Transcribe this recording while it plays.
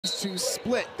to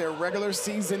split their regular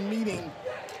season meeting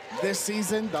this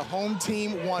season. The home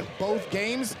team won both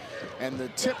games, and the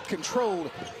tip controlled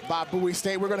by Bowie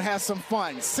State. We're going to have some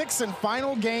fun. Sixth and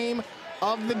final game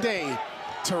of the day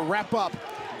to wrap up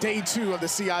day 2 of the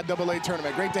CIAA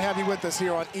tournament. Great to have you with us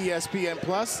here on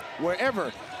ESPN+,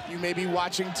 wherever you may be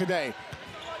watching today.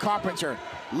 Carpenter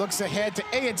looks ahead to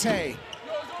Ayate,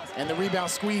 and the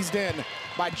rebound squeezed in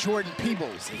by Jordan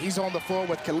Peebles. He's on the floor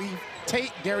with Khalif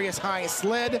Tate, Darius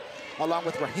Hines-Sled, along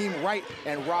with Raheem Wright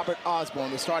and Robert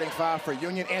Osborne. The starting five for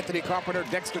Union: Anthony Carpenter,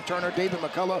 Dexter Turner, David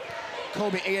McCullough,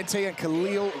 Kobe Ayate, and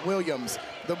Khalil Williams,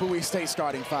 the Bowie State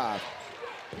starting five.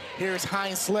 Here's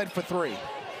Hines-Sled for 3.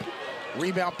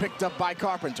 Rebound picked up by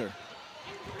Carpenter.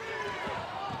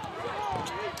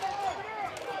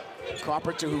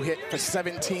 Carpenter, who hit for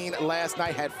 17 last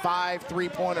night, had 5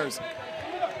 3-pointers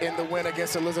in the win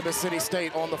against Elizabeth City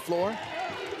State on the floor.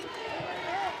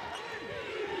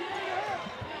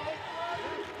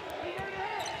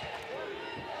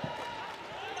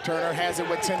 Turner has it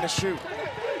with 10 to shoot.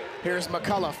 Here's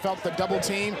McCullough, felt the double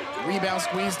team. Rebound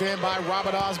squeezed in by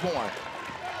Robert Osborne.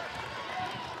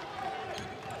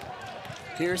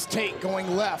 Here's Tate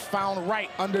going left, found Wright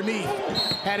underneath.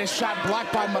 Had his shot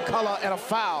blocked by McCullough, and a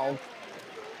foul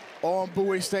on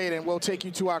Bowie State, and we'll take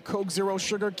you to our Coke Zero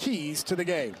Sugar keys to the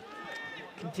game.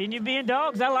 Continue being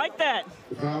dogs. I like that.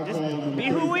 Just be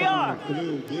who we are.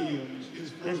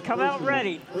 And come out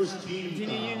ready.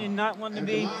 Virginia Union not wanting to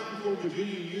be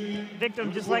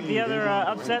victim just like the other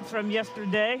upsets from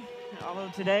yesterday. Although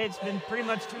today it's been pretty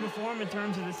much true to form in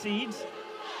terms of the seeds.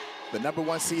 The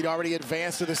 #1 seed already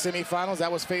advanced to the semifinals.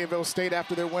 That was Fayetteville State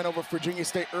after their win over Virginia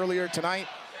State earlier tonight,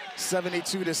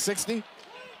 72-60.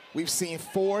 We've seen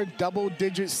 4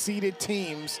 double-digit seeded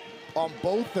teams on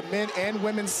both the men and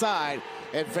women's side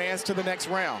advance to the next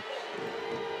round.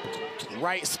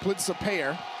 Wright splits a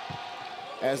pair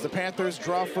as the Panthers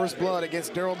draw first blood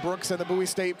against Darrell Brooks and the Bowie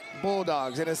State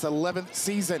Bulldogs in its 11th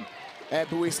season at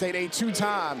Bowie State, a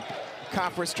 2-time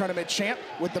conference tournament champ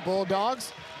with the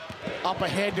Bulldogs. Up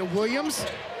ahead to Williams,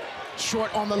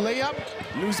 short on the layup,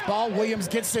 loose ball. Williams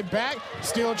gets it back,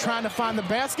 still trying to find the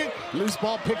basket. Loose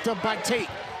ball picked up by Tate,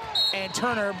 and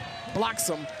Turner blocks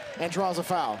him and draws a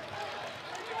foul.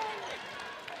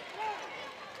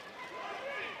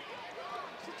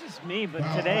 It's just me, but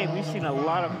today we've seen a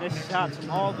lot of missed shots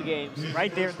from all the games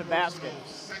right there at the basket.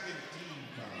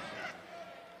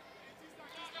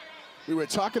 We were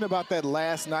talking about that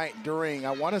last night during,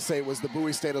 I want to say it was the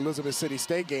Bowie State Elizabeth City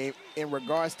State game, in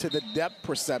regards to the depth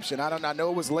perception. I know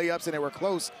it was layups and they were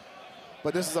close,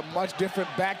 but this is a much different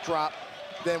backdrop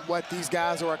than what these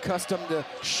guys are accustomed to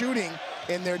shooting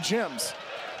in their gyms.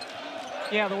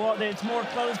 Yeah, it's more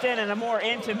closed in and a more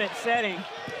intimate setting.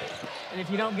 And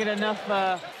if you don't get enough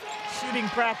shooting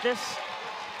practice,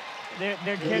 there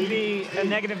can be a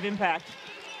negative impact.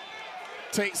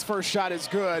 Tate's first shot is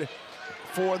good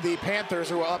for the Panthers,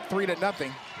 who are up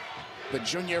 3-0. The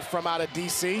junior from out of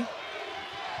DC.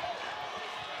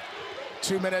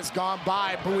 2 minutes gone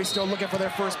by. Bowie still looking for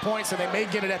their first points, and they may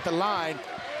get it at the line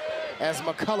as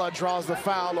McCullough draws the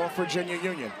foul on Virginia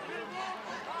Union.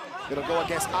 It'll go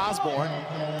against Osborne.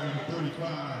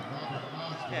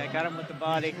 Yeah, got him with the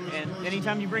body. And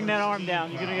anytime you bring that arm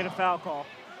down, you're going to get a foul call.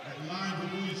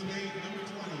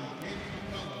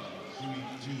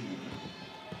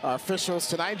 Our officials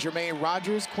tonight: Jermaine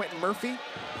Rogers, Quentin Murphy,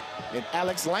 and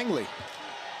Alex Langley.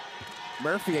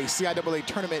 Murphy, a CIAA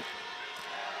tournament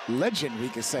legend, we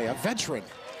could say, a veteran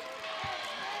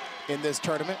in this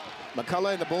tournament.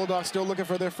 McCullough and the Bulldogs still looking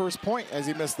for their first point as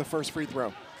he missed the first free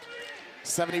throw.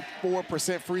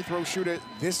 74% free throw shooter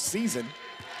this season,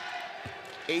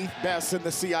 8th best in the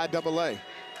CIAA.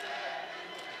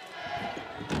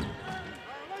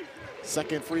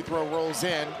 Second free throw rolls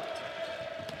in.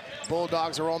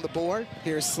 Bulldogs are on the board.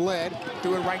 Here's Sled,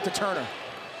 threw it right to Turner.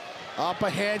 Up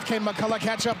ahead, can McCullough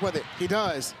catch up with it? He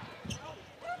does.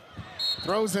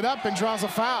 Throws it up and draws a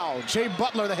foul. Jay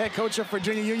Butler, the head coach of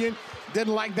Virginia Union,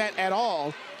 didn't like that at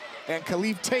all. And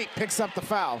Khalif Tate picks up the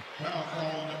foul. Foul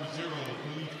call number 0,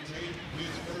 Khalif Tate,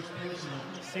 his first personal.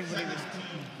 See what he was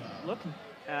looking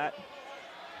at.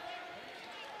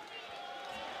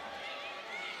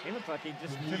 He looked like he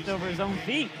just tripped over his own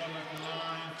feet.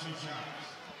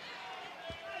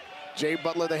 Jay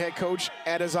Butler, the head coach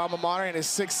at his alma mater in his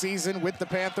 6th season with the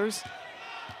Panthers.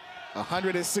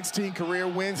 116 career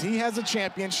wins. He has a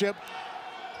championship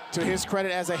to his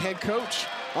credit as a head coach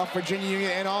of Virginia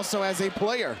Union and also as a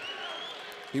player.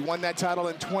 He won that title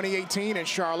in 2018 in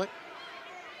Charlotte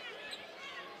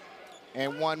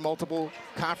and won multiple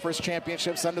conference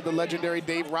championships under the legendary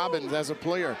Dave Robbins as a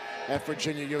player at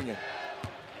Virginia Union.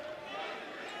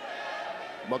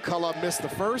 McCullough missed the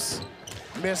first,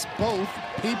 missed both.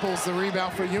 Peoples the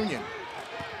rebound for Union.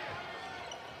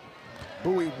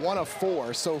 Bowie 1 of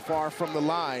 4 so far from the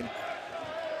line,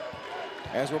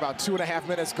 as we're about 2.5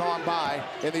 minutes gone by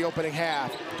in the opening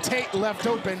half. Tate left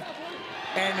open,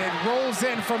 and it rolls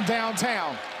in from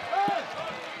downtown.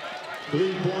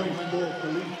 3 points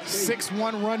for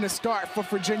 6-1 run to start for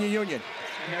Virginia Union.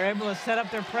 And they're able to set up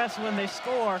their press when they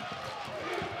score.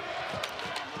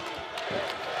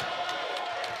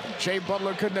 Jay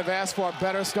Butler couldn't have asked for a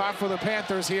better start for the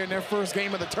Panthers here in their first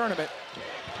game of the tournament.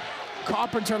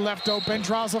 Carpenter left open,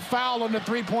 draws a foul on the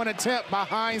three-point attempt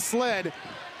behind Sled.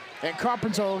 And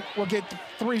Carpenter will get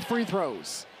 3 free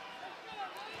throws.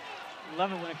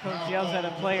 Love it when a coach yells at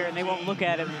a player and they won't look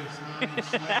at him.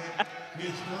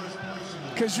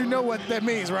 Because you know what that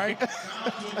means, right?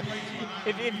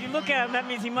 if you look at him, that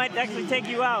means he might actually take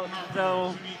you out.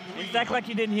 So just act like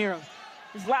you didn't hear him.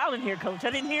 It's loud in here, coach. I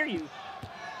didn't hear you.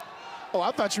 Oh,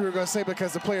 I thought you were going to say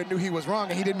because the player knew he was wrong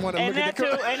and he didn't want to look at the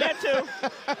coach. And that too.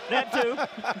 That too.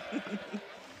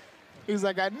 He's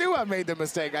like, I knew I made the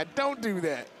mistake. I don't do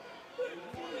that.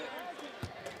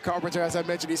 Carpenter, as I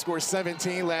mentioned, he scored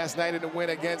 17 last night in the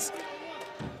win against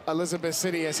Elizabeth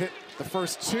City. Has hit the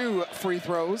first 2 free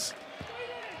throws.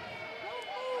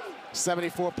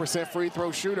 74% free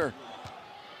throw shooter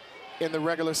in the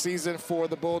regular season for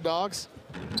the Bulldogs.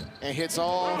 And hits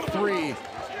all 3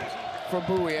 for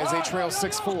Bowie as they trail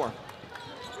 6-4.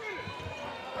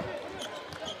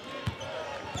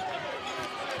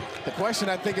 The question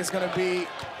I think is going to be,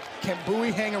 can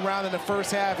Bowie hang around in the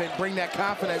first half and bring that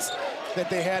confidence that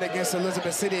they had against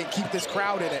Elizabeth City and keep this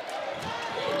crowd in it?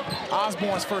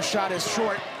 Osborne's first shot is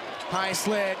short. High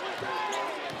Sled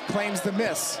claims the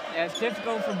miss. Yeah, it's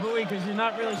difficult for Bowie because you're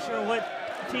not really sure what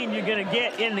team you're going to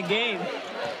get in the game.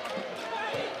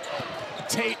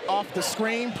 Tate off the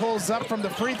screen, pulls up from the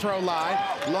free throw line.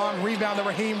 Long rebound to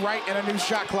Raheem Wright and a new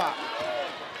shot clock.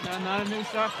 No, not a new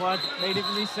shot clock. They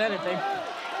didn't reset it.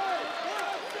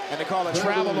 And they call a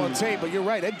travel on Tate, but you're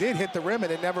right, it did hit the rim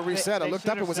and it never reset. I looked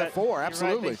up, it was at 4,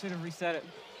 absolutely. Right, they should have reset it.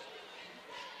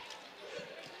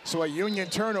 So a Union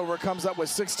turnover comes up with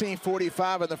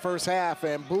 16:45 in the first half,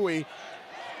 and Bowie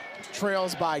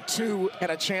trails by 2 and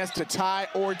a chance to tie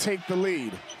or take the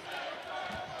lead.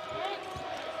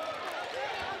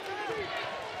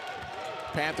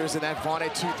 Panthers in that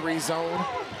vaunted 2-3 zone,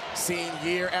 seen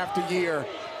year after year.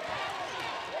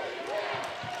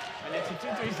 And it's a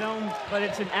 2-3 zone, but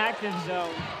it's an active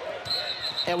zone.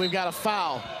 And we've got a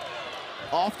foul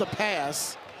off the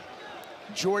pass.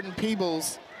 Jordan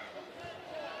Peebles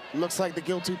looks like the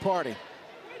guilty party.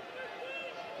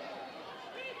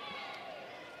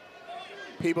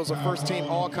 Peebles, a first-team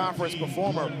all-conference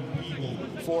performer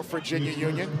for Virginia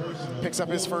Union, picks up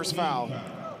his first foul.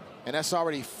 And that's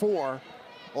already 4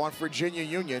 on Virginia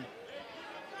Union.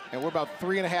 And we're about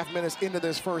 3.5 minutes into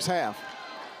this first half.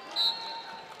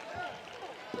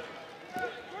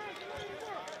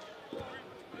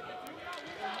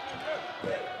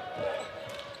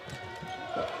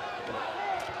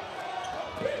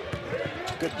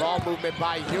 Good ball movement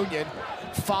by Union.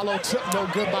 Follow took no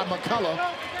good by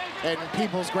McCullough. And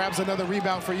Peoples grabs another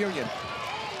rebound for Union.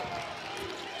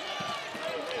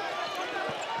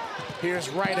 Here's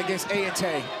Wright against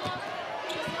Ayate.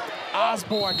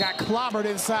 Osborne got clobbered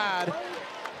inside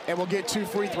and will get 2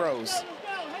 free throws.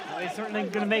 Well, they're certainly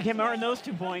going to make him earn those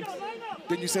 2 points.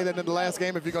 Didn't you say that in the last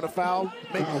game? If you're going to foul,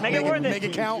 make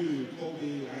it count.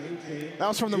 That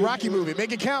was from the Rocky movie.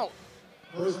 Make it count.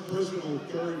 First personal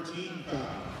 3rd team foul.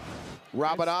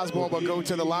 Robert Osborne will go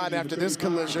to the line after this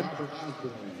collision.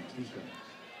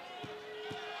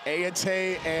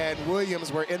 Ayate and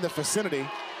Williams were in the vicinity.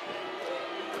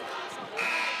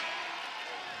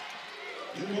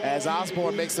 As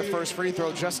Osborne makes the first free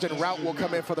throw, Justin Rout will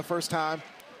come in for the first time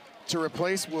to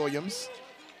replace Williams.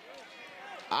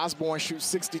 Osborne shoots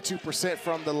 62%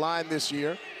 from the line this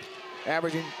year,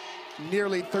 averaging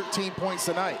nearly 13 points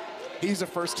a night. He's a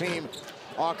first-team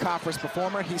all-conference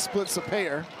performer. He splits a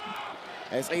pair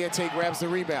as Ayate grabs the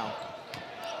rebound.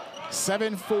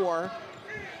 7-4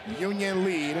 Union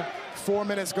lead. 4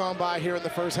 minutes gone by here in the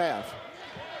first half.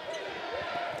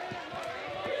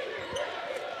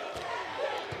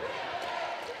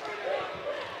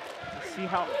 See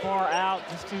how far out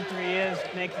this 2-3 is.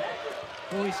 Make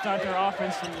Bowie start their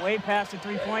offense from way past the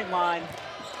 3-point line.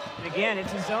 And again,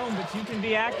 it's a zone, but you can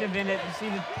be active in it. You see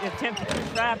the attempt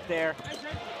to trap there.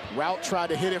 Rout tried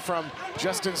to hit it from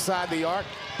just inside the arc.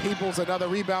 Peoples another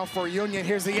rebound for Union.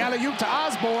 Here's the alley-oop to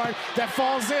Osborne that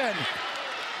falls in.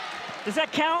 Does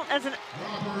that count as a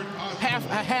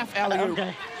half alley-oop?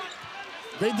 Okay.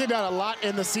 They did that a lot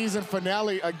in the season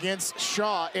finale against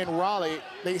Shaw in Raleigh.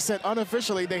 They said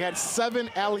unofficially they had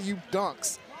 7 alley-oop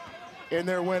dunks in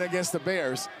their win against the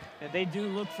Bears. And they do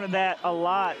look for that a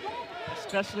lot,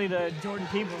 especially the Jordan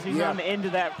Peoples. He's on the end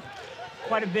of that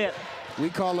quite a bit.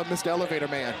 We call him Mr. Elevator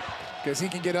Man because he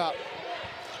can get up.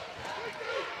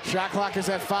 Shot clock is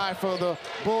at 5 for the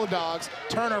Bulldogs.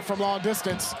 Turner from long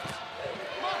distance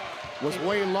was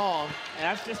way long. And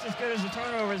that's just as good as a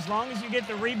turnover as long as you get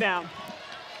the rebound.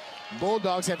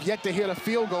 Bulldogs have yet to hit a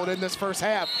field goal in this first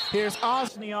half. Here's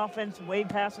Osborne. The offense way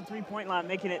past the three-point line,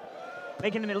 making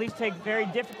them at least take very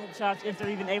difficult shots if they're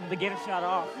even able to get a shot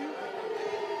off.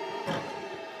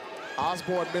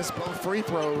 Osborne missed both free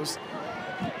throws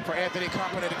for Anthony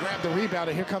Carpenter to grab the rebound,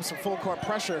 and here comes some full court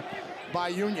pressure by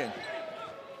Union.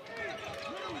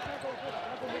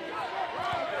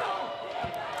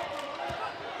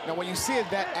 Now, when you see it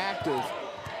that active,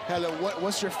 Helen,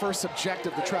 what's your first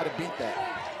objective to try to beat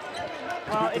that?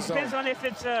 Well, it depends on if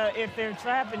they're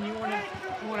trapping. You want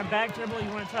to back dribble. You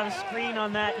want to try to screen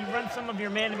on that. You run some of your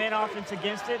man-to-man offense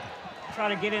against it. Try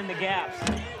to get in the gaps.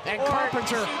 And or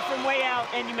Carpenter you shoot from way out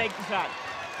and you make the shot.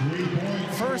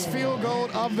 First field goal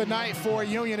of the night for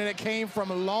Union, and it came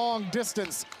from a long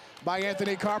distance by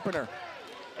Anthony Carpenter.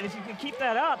 And if you can keep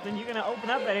that up, then you're going to open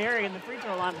up that area in the free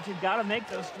throw line, but you've got to make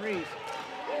those threes.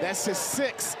 That's his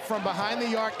 6th from behind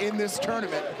the arc in this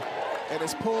tournament, and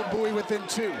has pulled Bowie within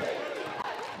 2.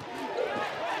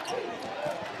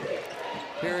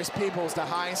 Here is Peoples, the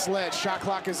high sled. Shot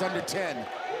clock is under 10.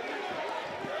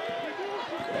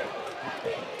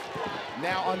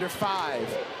 Now under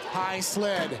 5. High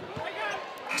sled.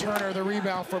 Turner the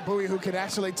rebound for Bowie, who can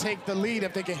actually take the lead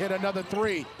if they can hit another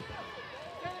 3.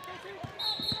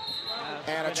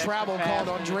 And a travel called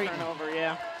on Drayton.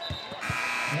 Yeah.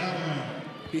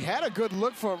 He had a good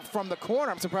look from the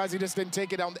corner. I'm surprised he just didn't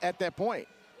take it out at that point.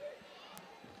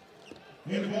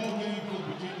 You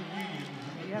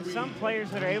have some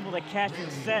players that are able to catch and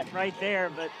set right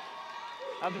there, but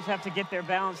others have to get their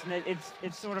balance, and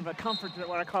it's sort of a comfort,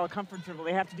 what I call a comfort dribble.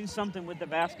 They have to do something with the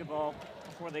basketball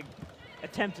before they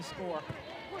attempt to score.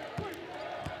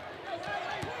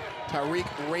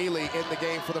 Tyreek Rayleigh in the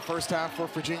game for the first time for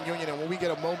Virginia Union, and when we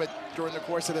get a moment during the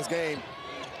course of this game,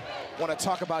 I want to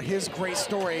talk about his great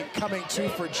story coming to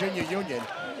Virginia Union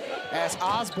as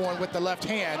Osborne with the left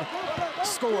hand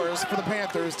scores for the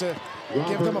Panthers to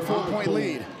give them a 4-point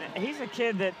lead. He's a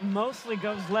kid that mostly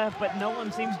goes left, but no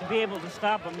one seems to be able to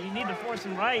stop him. You need to force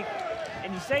him right,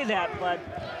 and you say that, but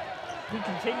he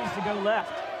continues to go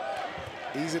left.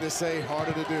 Easy to say,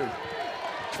 harder to do.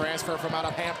 Transfer from out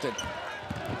of Hampton.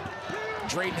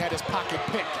 Drayton had his pocket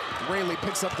picked. Rayleigh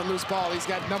picks up the loose ball. He's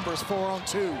got numbers, 4 on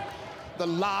 2. The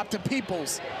lob to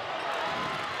Peoples.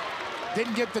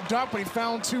 Didn't get the dunk, but he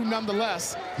found 2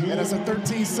 nonetheless. And it's a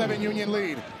 13-7 Union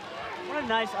lead. What a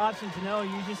nice option to know.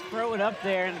 You just throw it up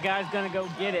there and the guy's gonna go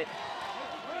get it,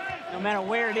 no matter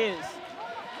where it is.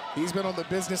 He's been on the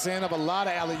business end of a lot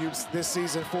of alley-oops this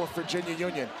season for Virginia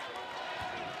Union.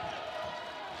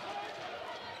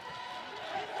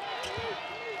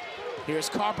 Here's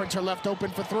Carpenter left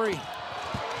open for 3.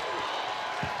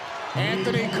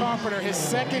 Anthony Carpenter, his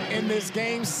 2nd in this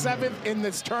game, 7th in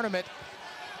this tournament.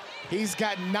 He's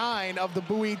got 9 of the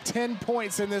Bowie 10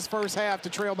 points in this first half to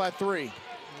trail by 3. You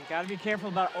got to be careful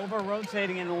about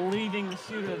over-rotating and leaving the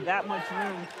shooter that much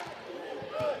room.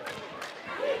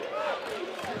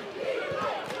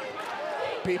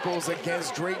 Peoples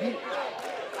against Drayton.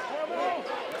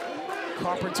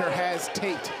 Carpenter has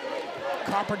Tate.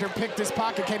 Carpenter picked his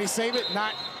pocket. Can he save it?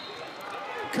 Not.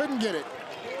 Couldn't get it.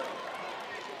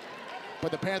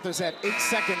 But the Panthers have 8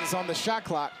 seconds on the shot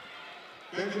clock.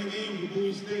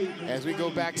 As we go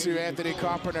back to Anthony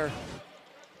Carpenter.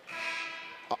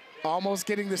 Almost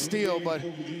getting the steal, but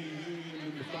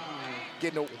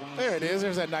getting there it is.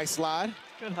 There's that nice slide.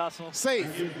 Good hustle. Safe.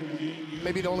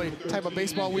 Maybe the only type of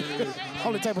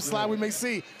only type of slide we may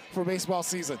see for baseball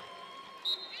season.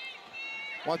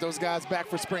 Want those guys back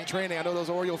for spring training. I know those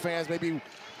Oriole fans may be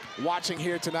watching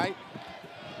here tonight.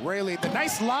 Rayleigh, the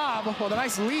nice lob, or the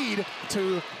nice lead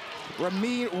to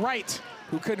Ramin Wright,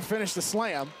 who couldn't finish the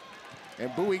slam,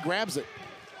 and Bowie grabs it.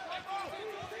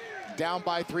 Down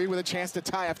by 3 with a chance to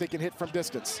tie if they can hit from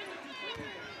distance.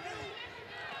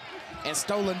 And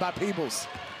stolen by Peoples.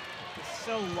 It's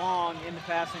so long in the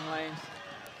passing lanes.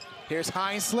 Here's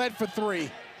Hines Sled for 3.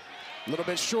 A little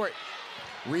bit short.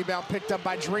 Rebound picked up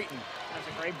by Drayton. That's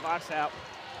a great box out.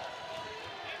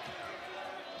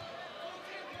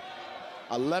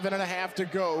 11.5 to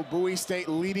go. Bowie State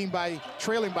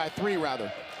trailing by 3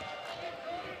 rather.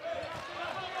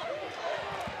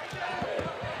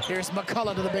 Here's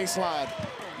McCullough to the baseline.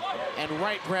 And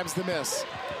Wright grabs the miss.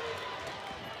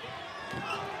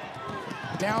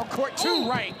 Down court to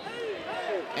Wright.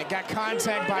 And got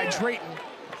contact by Drayton.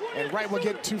 And Wright will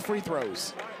get 2 free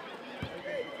throws.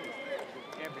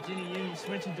 Yeah, Virginia Union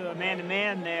switching to a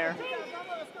man-to-man there.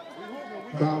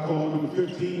 Foul call number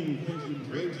 15, Quentin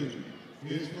Drayton.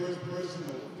 His first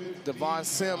personal. Devon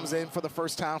Sims in for the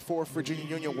first time for Virginia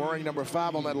Union, wearing number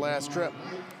 5 on that last trip.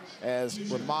 As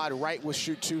Ramad Wright will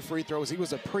shoot 2 free throws. He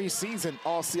was a preseason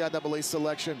All-CIAA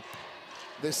selection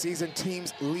this season.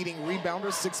 Team's leading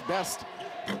rebounder, 6th best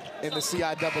in the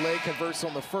CIAA, converts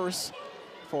on the first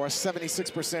for a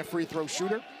 76% free throw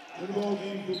shooter.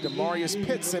 Demarius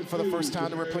Pitts in for the first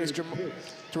time to replace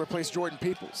Jordan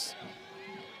Peoples.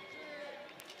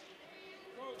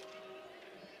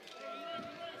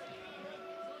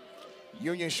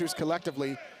 Union shoots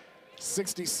collectively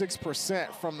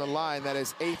 66% from the line. That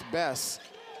is 8th best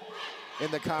in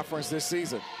the conference this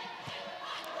season.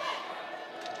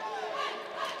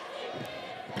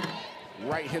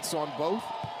 Wright hits on both,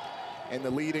 and the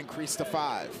lead increased to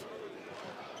 5.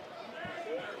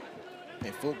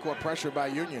 And full court pressure by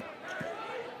Union.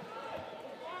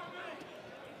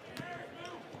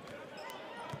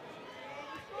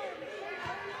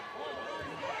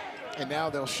 And now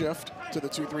they'll shift to the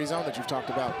 2-3 zone that you've talked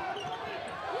about.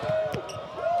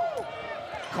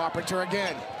 Carpenter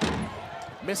again.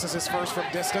 Misses his first from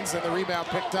distance, and the rebound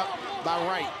picked up by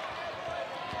Wright.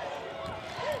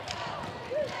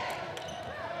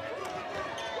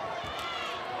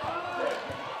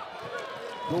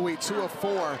 Bowie 2 of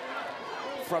 4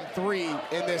 from 3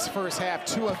 in this first half.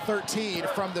 2 of 13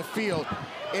 from the field.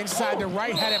 Inside to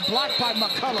Wright, had it blocked by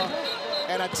McCullough,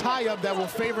 and a tie-up that will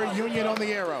favor Union on the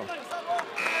arrow.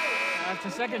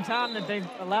 It's the second time that they've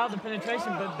allowed the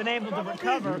penetration, but been able to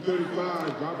recover.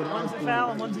 One's a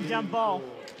foul and one's a jump ball.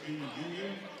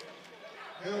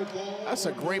 That's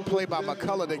a great play by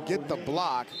McCullough to get the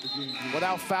block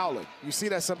without fouling. You see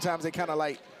that sometimes they kind of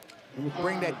like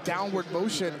bring that downward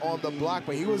motion on the block,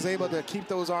 but he was able to keep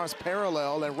those arms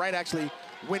parallel, and Wright actually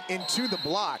went into the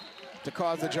block to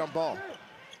cause the jump ball.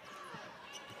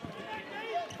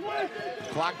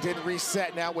 Clock didn't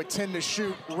reset now with 10 to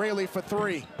shoot. Raley for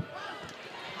 3.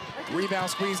 Rebound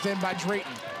squeezed in by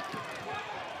Drayton.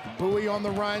 Bowie on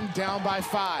the run, down by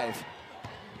 5.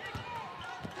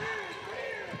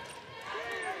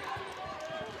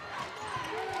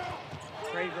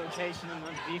 Great rotation on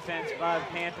the defense by the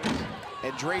Panthers.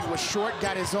 And Drayton was short,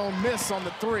 got his own miss on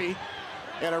the 3,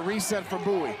 and a reset for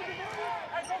Bowie.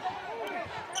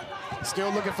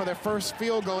 Still looking for their first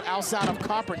field goal outside of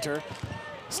Carpenter.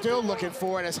 Still looking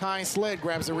for it as Hines Sled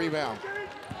grabs the rebound.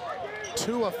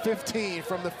 2 of 15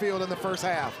 from the field in the first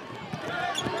half.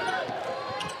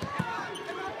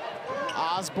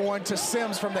 Osborne to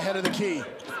Sims from the head of the key.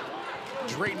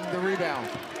 Drayton the rebound.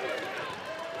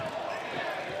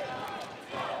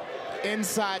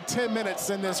 Inside 10 minutes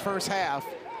in this first half.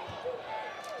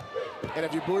 And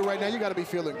if you're Bowie right now, you got to be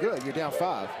feeling good. You're down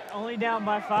 5. Only down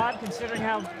by 5, considering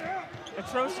how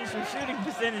atrocious your shooting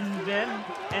percentage has been,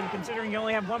 and considering you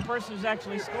only have one person who's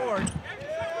actually scored.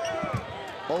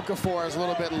 Okafor is a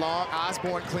little bit long.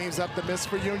 Osborne cleans up the miss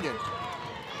for Union.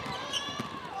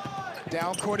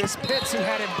 Down court is Pitts, who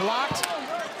had it blocked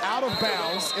out of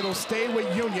bounds. It'll stay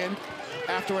with Union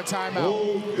after a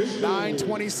timeout.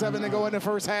 9:27 to go in the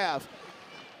first half.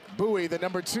 Bowie, the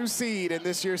number 2 seed in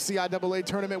this year's CIAA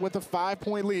tournament, with a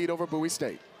 5-point lead over Bowie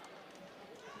State.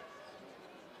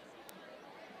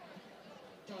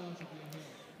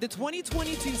 The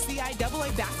 2022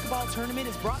 CIAA basketball tournament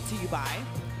is brought to you by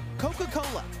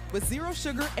Coca-Cola. With 0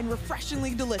 sugar and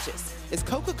refreshingly delicious. Is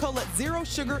Coca-Cola Zero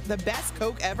Sugar the best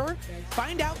Coke ever?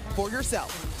 Find out for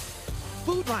yourself.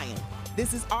 Food Lion.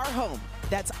 This is our home.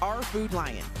 That's our Food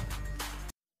Lion.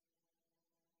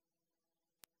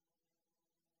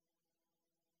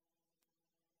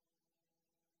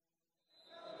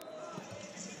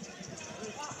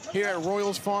 Here at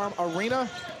Royals Farm Arena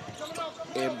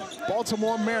in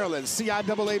Baltimore, Maryland,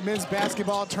 CIAA men's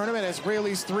basketball tournament, as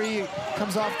Raley's 3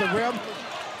 comes off the rim,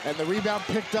 and the rebound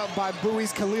picked up by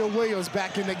Bowie's Khalil Williams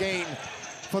back in the game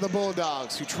for the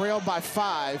Bulldogs, who trailed by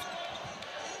 5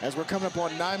 as we're coming up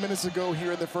on 9 minutes ago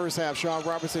here in the first half. Sean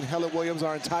Robertson, Helen Williams,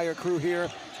 our entire crew here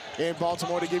in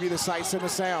Baltimore to give you the sights and the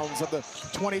sounds of the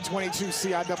 2022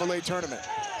 CIAA tournament.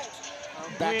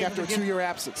 Back after a 2-year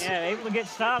absence. Yeah, able to get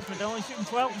stops, but they're only shooting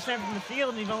 12% from the field,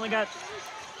 and you've only got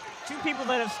 2 people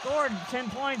that have scored 10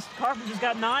 points. Carpenter's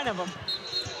got 9 of them.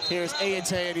 Here's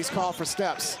Ayate, and he's called for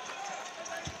steps.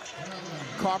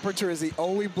 Carpenter is the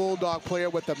only Bulldog player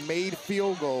with a made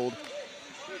field goal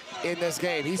in this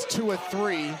game. He's 2 of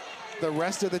 3. The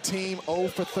rest of the team 0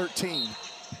 for 13.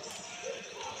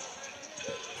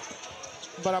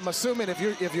 But I'm assuming if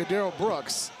you're Darrell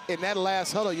Brooks, in that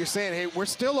last huddle, you're saying, hey, we're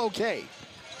still okay.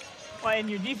 Well, and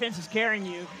your defense is carrying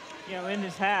you, in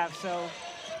this half. So,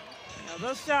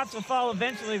 those shots will fall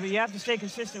eventually, but you have to stay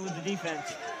consistent with the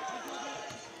defense.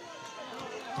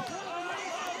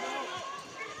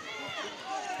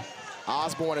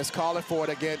 Osborne is calling for it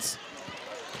against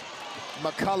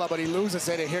McCullough, but he loses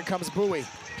it, and here comes Bowie.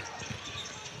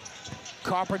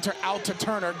 Carpenter out to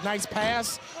Turner. Nice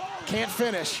pass. Can't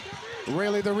finish.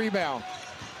 Really the rebound.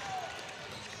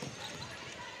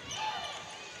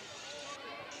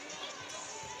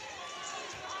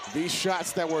 These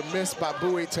shots that were missed by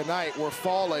Bowie tonight were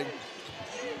falling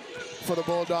for the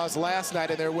Bulldogs last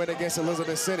night in their win against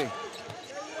Elizabeth City.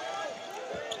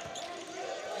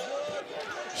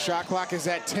 Shot clock is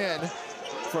at 10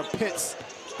 for Pitts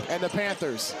and the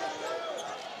Panthers.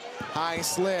 High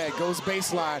sled, goes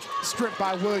baseline, stripped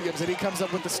by Williams, and he comes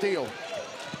up with the steal.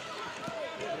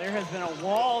 There has been a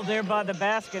wall there by the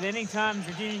basket anytime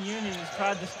Virginia Union has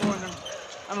tried to score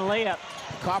on a layup.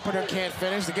 Carpenter can't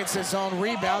finish, gets his own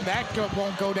rebound. That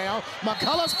won't go down.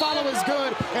 McCullough's follow is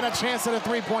good, and a chance at a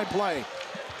three-point play.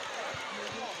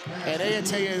 And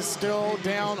Ayate is still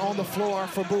down on the floor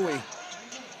for Bowie.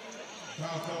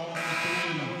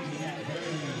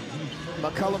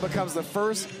 McCullough becomes the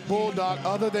first Bulldog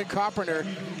other than Carpenter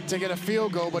to get a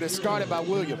field goal, but it's started by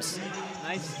Williams.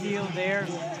 Nice steal there,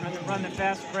 trying to run the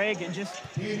fast break and just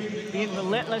being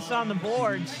relentless on the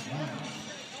boards.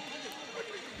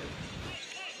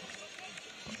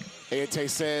 Ayate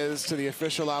says to the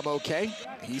official, I'm okay.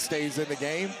 He stays in the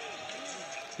game.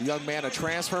 The young man, a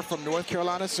transfer from North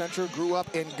Carolina Central, grew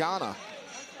up in Ghana.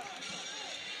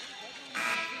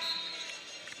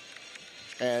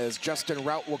 As Justin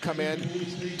Rout will come in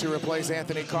to replace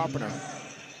Anthony Carpenter.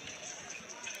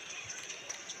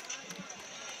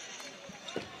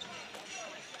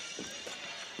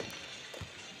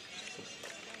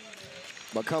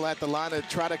 McCullough at the line to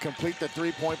try to complete the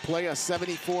three-point play, a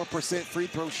 74% free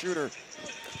throw shooter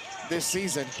this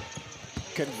season.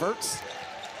 Converts,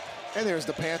 and there's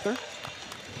the Panther.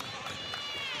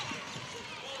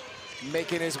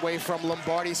 Making his way from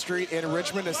Lombardi Street in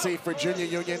Richmond to see Virginia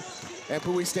Union and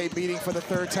Bowie State meeting for the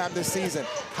third time this season.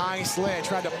 High sled,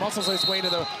 tried to muscle his way to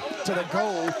the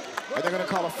goal, and they're gonna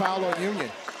call a foul on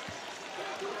Union.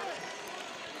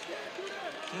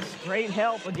 Just great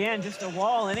help, again, just a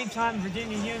wall. Anytime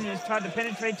Virginia Union has tried to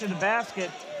penetrate to the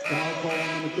basket,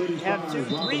 you have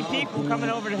three people coming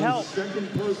over to help.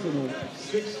 Second personal,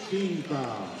 16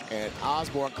 foul. And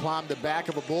Osborne climbed the back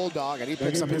of a Bulldog, and he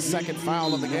picks up his second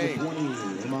foul of the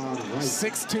game.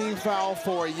 16 foul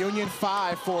for Union,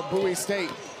 5 for Bowie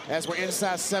State, as we're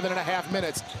inside 7.5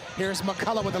 minutes. Here's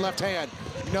McCullough with the left hand.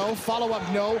 No, follow-up,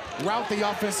 no. Rout the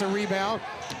offensive rebound.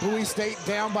 Bowie State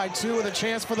down by 2 with a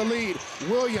chance for the lead.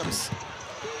 Williams,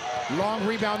 long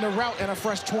rebound to Rout and a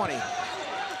fresh 20.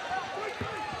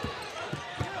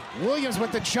 Williams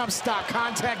with the jump stop,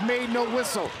 contact made, no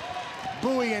whistle.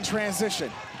 Bowie in transition.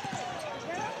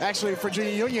 Actually,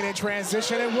 Virginia Union in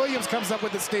transition, and Williams comes up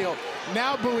with the steal.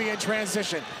 Now Bowie in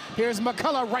transition. Here's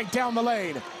McCullough right down the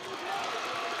lane.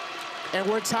 And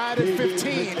we're tied at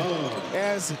 15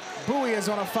 as Bowie is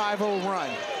on a 5-0 run.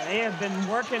 They have been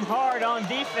working hard on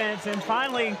defense and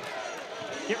finally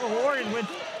get rewarded with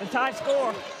the tie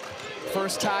score.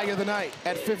 First tie of the night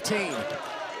at 15.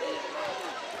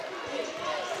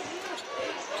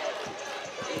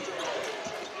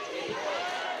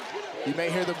 You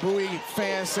may hear the Bowie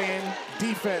fans saying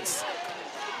defense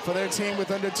for their team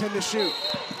with under 10 to shoot.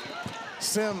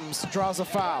 Sims draws a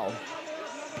foul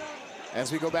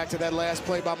as we go back to that last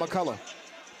play by McCullough.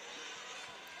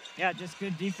 Yeah, just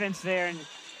good defense there, and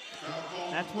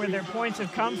that's where their points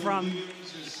have come from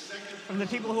the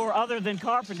people who are other than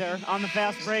Carpenter on the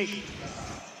fast break.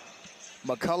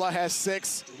 McCullough has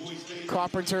 6,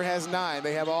 Carpenter has 9.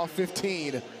 They have all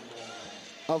 15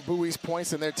 of Bowie's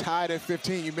points, and they're tied at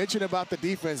 15. You mentioned about the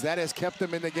defense. That has kept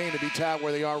them in the game to be tied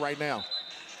where they are right now.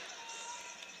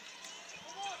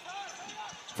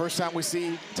 First time we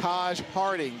see Taj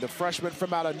Harding, the freshman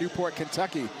from out of Newport,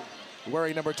 Kentucky,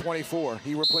 wearing number 24.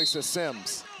 He replaces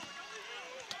Sims.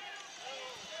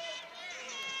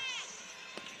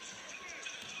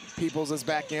 Peoples is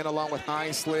back in along with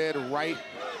Hineslid, Wright,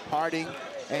 Harding,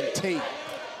 and Tate.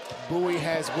 Bowie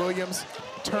has Williams,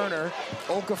 Turner,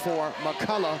 Okafor,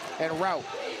 McCullough, and Rout.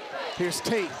 Here's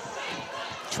Tate.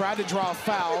 Tried to draw a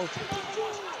foul,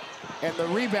 and the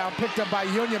rebound picked up by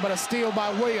Union, but a steal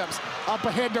by Williams. Up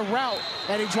ahead to Rout,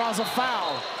 and he draws a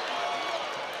foul.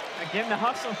 Again, the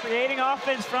hustle, creating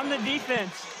offense from the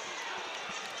defense.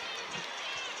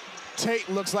 Tate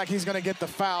looks like he's gonna get the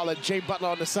foul, and Jay Butler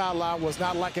on the sideline was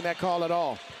not liking that call at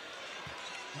all.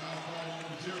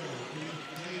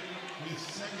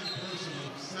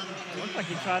 Looked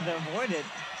like he tried to avoid it.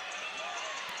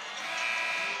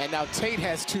 And now Tate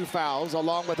has 2 fouls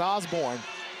along with Osborne.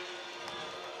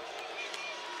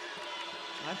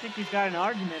 I think he's got an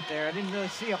argument there. I didn't really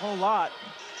see a whole lot.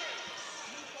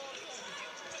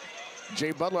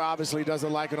 Jay Butler obviously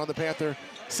doesn't like it on the Panther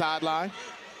sideline.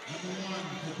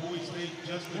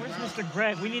 Where's Mr.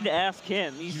 Gregg? We need to ask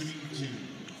him. He's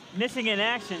missing in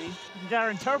action. He's our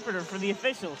interpreter for the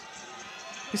officials.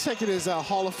 He's taking his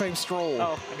Hall of Fame stroll.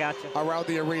 Oh, I got you. Around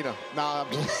the arena. Nah,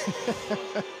 I'm just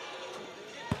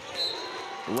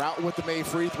Route with the made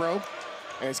free throw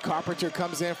as Carpenter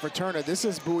comes in for Turner. This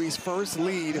is Bowie's first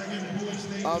lead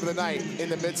of the night in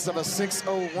the midst of a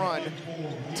 6-0 run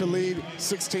to lead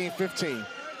 16-15.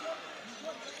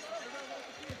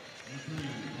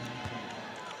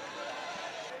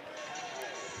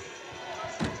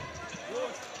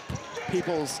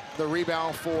 Peoples, the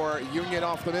rebound for Union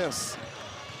off the miss.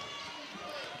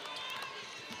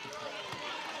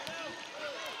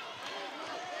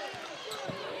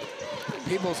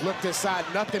 Peoples looked inside,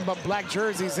 nothing but black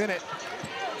jerseys in it,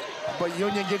 but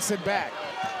Union gets it back.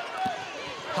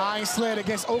 High sled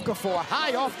against Okafor,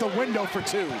 high off the window for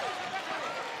 2.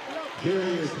 Here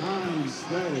is Hines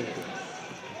Sled.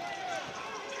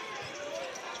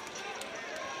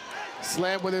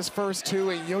 Sled with his first 2,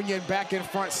 and Union back in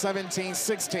front,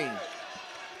 17-16. Union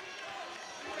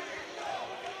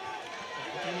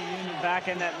back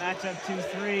in that matchup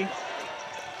 2-3.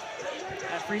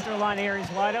 That free throw line area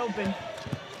is wide open.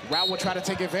 Route will try to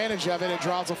take advantage of it and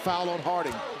draws a foul on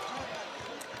Harding.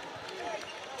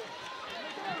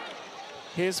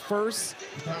 His first.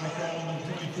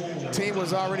 Team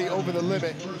was already over the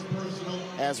limit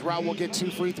as Route will get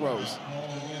 2 free throws.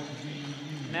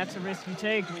 And that's a risk you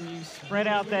take when you spread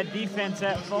out that defense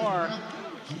that far.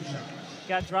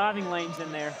 Got driving lanes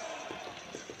in there.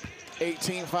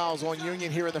 18 fouls on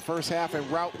Union here in the first half, and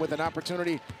Route with an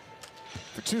opportunity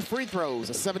for 2 free throws,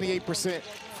 a 78%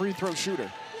 free throw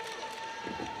shooter.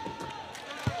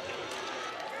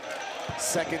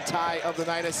 Second tie of the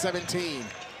night at 17.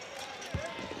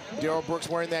 Darrell Brooks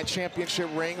wearing that championship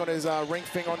ring on his ring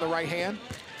finger on the right hand.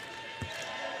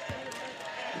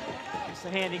 It's the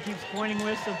hand he keeps pointing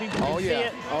with so people can see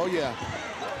it. Oh yeah.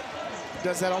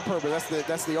 Does that on purpose.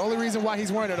 That's the only reason why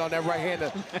he's wearing it on that right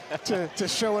hand, to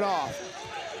show it off.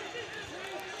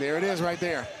 There it is right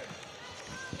there.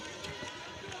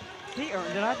 He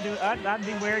earned it. I'd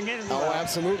be wearing it as well. Oh,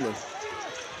 absolutely.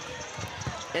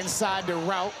 Inside the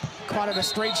Route, caught in a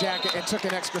straitjacket and took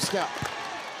an extra step.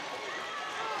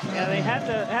 Yeah, they had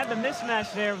the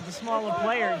mismatch there with the smaller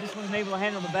player. Just wasn't able to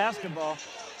handle the basketball.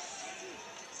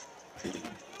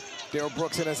 Darrell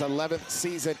Brooks in his 11th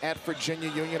season at Virginia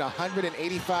Union,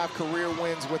 185 career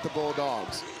wins with the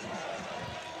Bulldogs.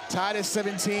 Tied at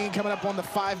 17, coming up on the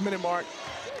 5-minute mark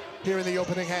here in the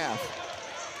opening half.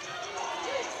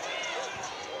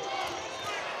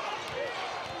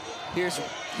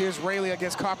 Here's Rayleigh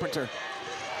against Carpenter.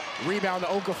 Rebound to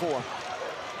Okafor.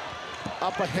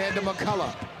 Up ahead to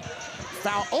McCullough.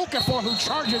 Foul Okafor, who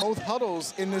charges both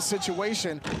huddles in this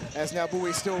situation, as now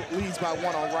Bowie still leads by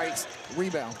 1 on Wright's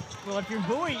rebound. Well, if you're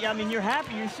Bowie, I mean, you're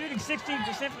happy. You're shooting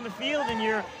 16% from the field and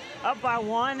you're up by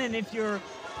 1. And if you're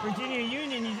Virginia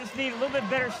Union, you just need a little bit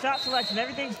better shot selection.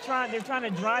 They're trying to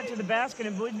drive to the basket,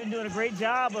 and Bowie's been doing a great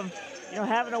job of,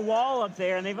 having a wall up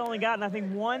there. And they've only gotten, I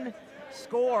think, 1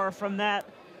 score from that,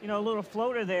 little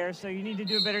floater there. So you need to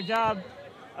do a better job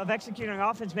of executing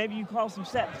offense. Maybe you call some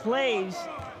set plays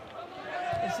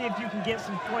and see if you can get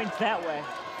some points that way.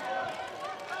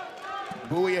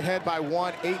 Bowie ahead by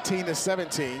 1,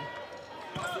 18-17.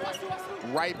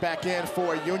 Right back in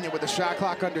for Union with the shot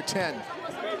clock under 10.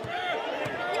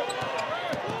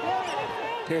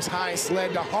 Here's Hines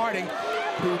sled to Harding,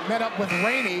 who met up with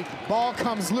Rainey. Ball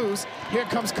comes loose. Here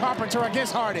comes Carpenter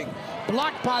against Harding.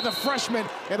 Blocked by the freshman.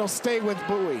 It'll stay with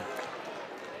Bowie.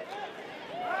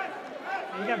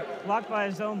 He got blocked by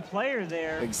his own player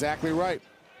there. Exactly right.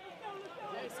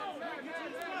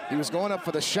 He was going up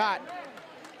for the shot,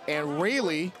 and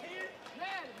Rayleigh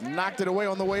knocked it away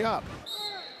on the way up.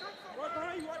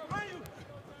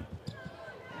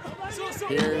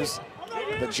 Here's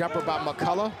the jumper by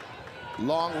McCullough.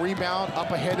 Long rebound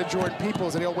up ahead to Jordan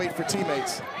Peoples, and he'll wait for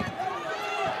teammates.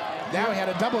 Now he had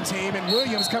a double team, and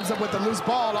Williams comes up with the loose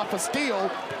ball off a steal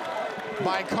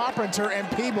by Carpenter, and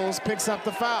Peoples picks up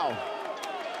the foul.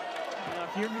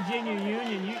 If you're Virginia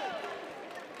Union,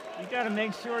 you got to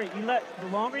make sure the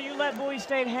longer you let Bowie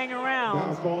State hang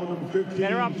around,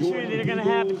 better opportunity they're going to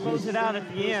have to close it out at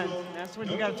the end. That's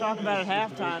what you got to talk about at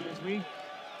halftime. Is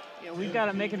we've got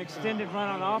to make an extended run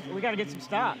on offense. We got to get some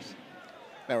stops.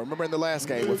 Now, remember in the last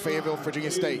game with Fayetteville,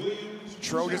 Virginia State,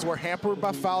 Trojans were hampered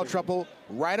by foul trouble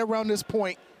right around this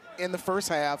point in the first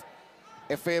half,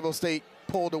 and Fayetteville State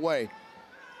pulled away.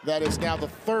 That is now the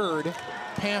third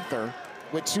Panther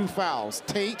with 2 fouls.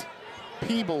 Tate,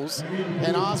 Peebles,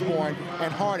 and Osborne,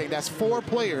 and Harding. That's 4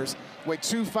 players with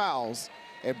 2 fouls,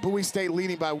 and Bowie State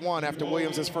leading by 1 after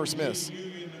Williams' first miss.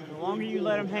 The longer you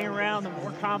let them hang around, the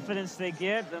more confidence they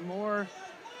get, the more,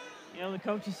 you know, the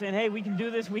coach is saying, hey, we can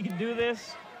do this, we can do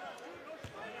this.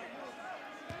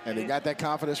 And they got that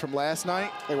confidence from last night.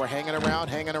 They were hanging around,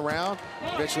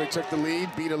 eventually took the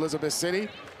lead, beat Elizabeth City.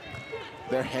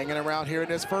 They're hanging around here in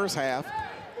this first half.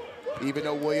 Even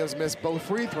though Williams missed both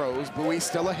free throws, Bowie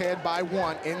still ahead by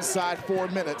 1 inside 4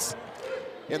 minutes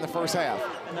in the first half.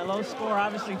 And the low score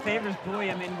obviously favors Bowie.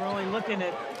 I mean, we're only looking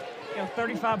at, you know,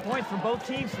 35 points for both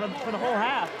teams for the whole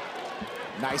half.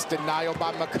 Nice denial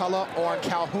by McCullough on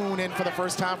Calhoun in for the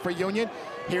first time for Union.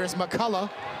 Here's McCullough.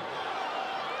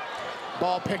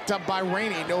 Ball picked up by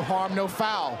Rainey. No harm, no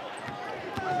foul.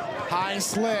 High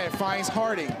sled finds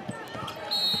Harding.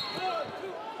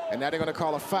 And now they're going to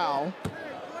call a foul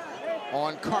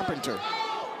on Carpenter.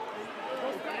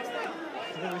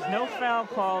 There was no foul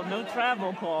call, no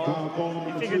travel call.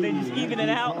 They figured they'd just even it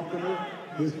out.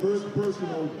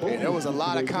 And there was a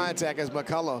lot of contact as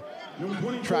McCullough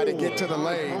tried to get to the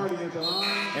lane.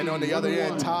 And on the other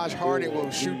end, Taj Harding will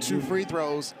shoot 2 free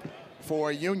throws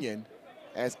for Union,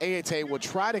 as Ayate will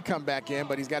try to come back in,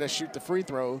 but he's got to shoot the free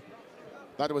throw.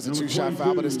 Thought it was a 2-shot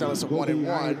foul, but it's still a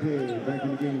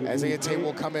 1-and-1. As Ayate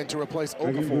will come in to replace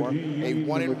Okafor. A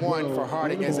 1-and-1 for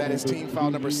Harding, as that is team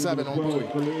foul number 7 on Bowie.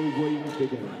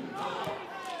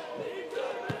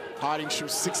 Harding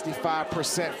shoots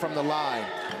 65% from the line.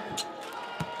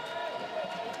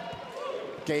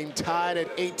 Game tied at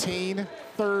 18,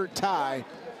 3rd tie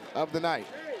of the night.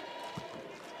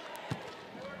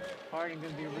 Harding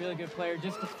going to be a really good player,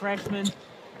 just a freshman.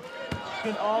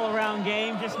 Good all-around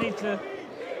game, just needs to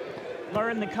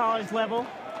learn the college level.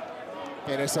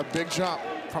 And it's a big jump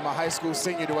from a high school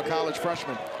senior to a college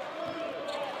freshman.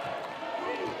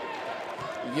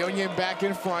 Union back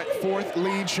in front, 4th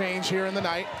lead change here in the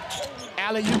night.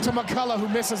 Alley-oop to McCullough, who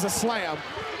misses a slam,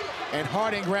 and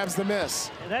Harding grabs the miss.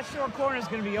 And that short corner is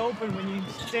going to be open when you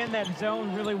extend that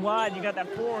zone really wide. You got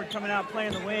that forward coming out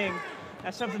playing the wing.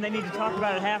 That's something they need to talk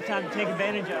about at halftime to take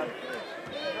advantage of.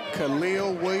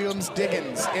 Khalil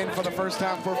Williams-Diggins in for the first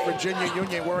time for Virginia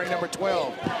Union, wearing number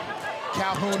 12.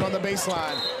 Calhoun on the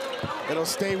baseline. It'll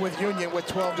stay with Union with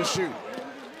 12 to shoot.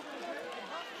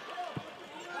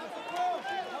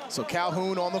 So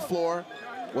Calhoun on the floor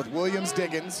with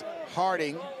Williams-Diggins,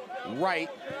 Harding, Wright,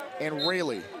 and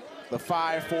Rayleigh. The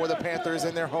 5 for the Panthers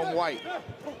in their home white.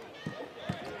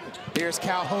 Here's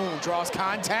Calhoun, draws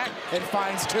contact and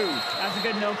finds 2. That's a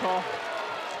good no call.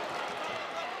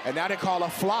 And now they call a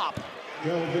flop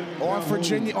on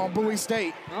Virginia, on Bowie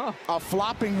State. Oh. A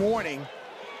flopping warning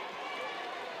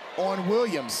on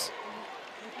Williams.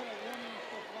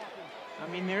 I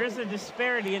mean, there is a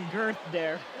disparity in girth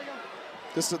there.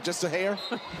 Just a hair?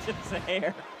 Just a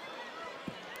hair.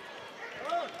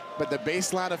 But the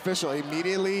baseline official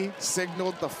immediately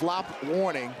signaled the flop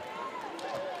warning.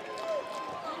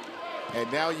 And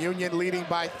now Union leading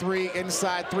by 3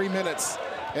 inside 3 minutes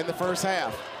in the first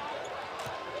half.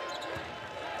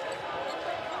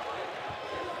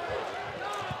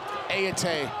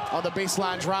 Ayate on the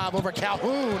baseline drive over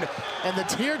Calhoun, and the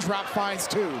teardrop finds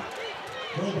 2.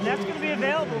 And that's going to be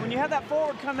available. When you have that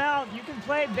forward come out, you can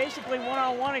play basically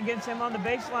one-on-one against him on the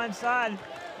baseline side.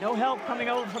 No help coming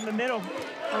over from the middle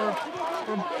for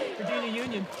Virginia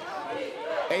Union.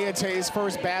 Ayate's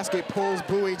first basket pulls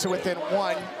Bowie to within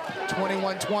 1,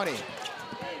 21-20.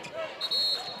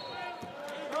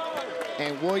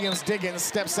 And Williams-Diggins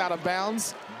steps out of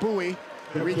bounds. Bowie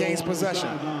regains possession.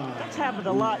 That's happened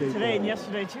a lot today and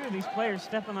yesterday too. These players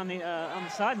stepping on the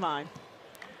sideline.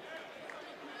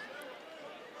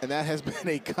 And that has been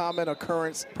a common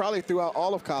occurrence probably throughout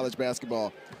all of college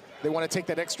basketball. They want to take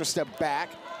that extra step back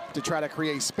to try to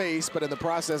create space, but in the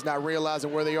process not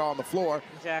realizing where they are on the floor.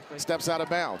 Exactly. Steps out of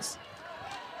bounds.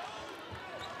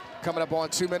 Coming up on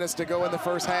 2 minutes to go in the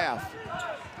first half.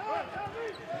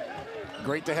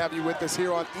 Great to have you with us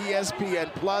here on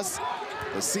ESPN Plus.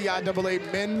 The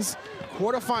CIAA men's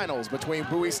quarterfinals between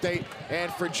Bowie State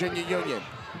and Virginia Union.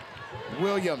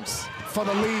 Williams for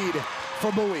the lead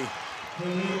for Bowie.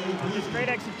 Just great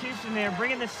execution there,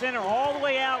 bringing the center all the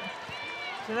way out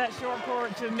to that short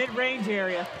court, to the mid-range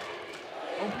area,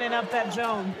 opening up that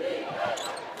zone.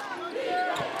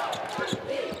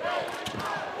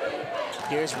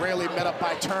 Here's Rayleigh met up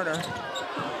by Turner.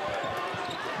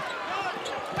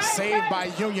 Saved by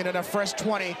Union in a fresh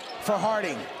 20 for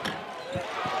Harding.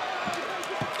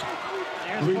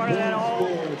 There's part of that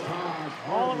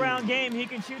all-around game. He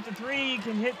can shoot the three, he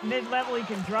can hit mid-level, he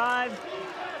can drive.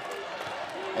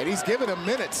 And he's given him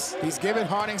minutes. He's given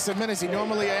Harding some minutes. He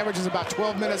normally averages about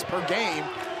 12 minutes per game.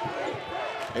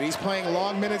 And he's playing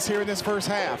long minutes here in this first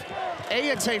half.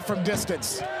 Ayate from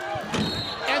distance.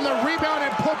 And the rebound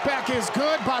and putback is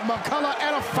good by McCullough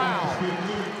and a foul.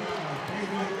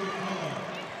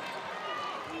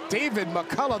 David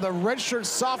McCullough, the redshirt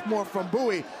sophomore from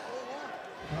Bowie,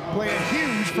 playing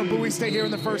huge for Bowie State here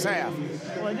in the first half.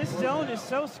 Well, this zone is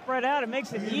so spread out, it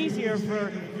makes it easier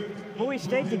for Bowie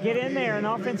State to get in there, an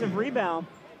offensive rebound.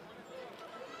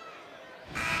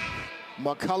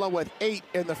 McCullough with 8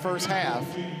 in the first half.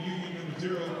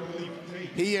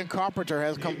 He and Carpenter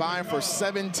has combined for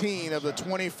 17 of the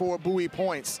 24 Bowie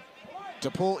points to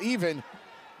pull even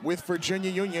with Virginia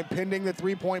Union pending the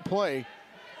three-point play.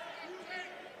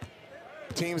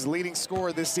 Team's leading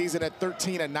scorer this season at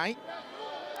 13 a night.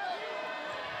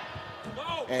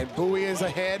 And Bowie is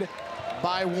ahead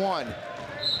by 1.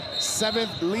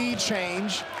 7th lead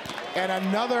change and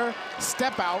another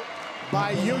step out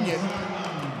by Union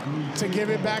to give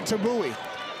it back to Bowie.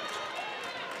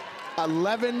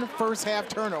 11 first half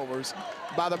turnovers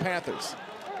by the Panthers.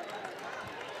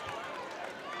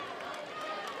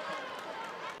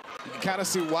 You can kind of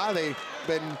see why they've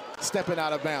been stepping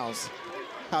out of bounds.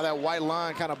 How that white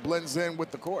line kind of blends in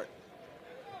with the court.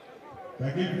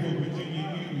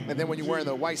 And then when you're wearing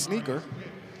the white sneaker,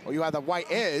 or you have the white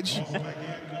edge,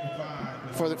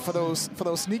 for those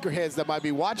sneakerheads that might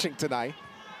be watching tonight.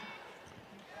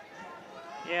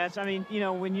 Yes, I mean, you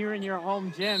know, when you're in your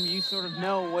home gym, you sort of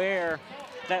know where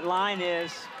that line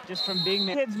is just from being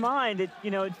there. Kid's mind,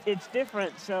 it's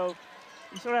different. So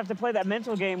you sort of have to play that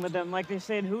mental game with them. Like they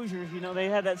say in Hoosiers, you know, they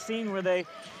had that scene where they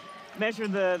measure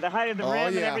the height of the rim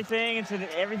and everything, and so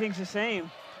everything's the same.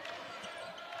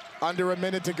 Under a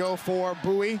minute to go for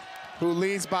Bowie, who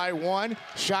leads by 1.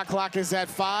 Shot clock is at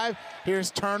 5.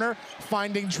 Here's Turner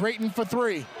finding Drayton for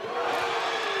 3.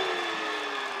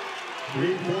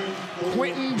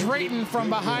 Quentin Drayton from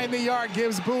behind the arc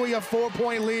gives Bowie a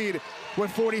 4-point lead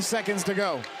with 40 seconds to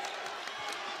go.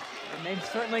 And they've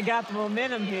certainly got the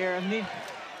momentum here. I mean,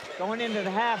 going into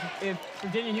the half, if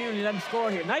Virginia Union doesn't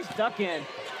score here. Nice duck in.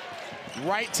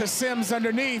 Right to Sims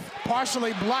underneath,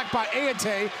 partially blocked by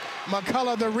Ayate.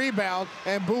 McCullough the rebound,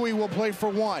 and Bowie will play for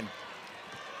 1.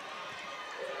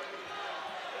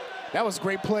 That was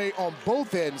great play on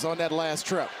both ends on that last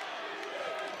trip.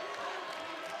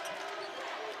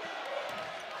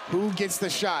 Who gets the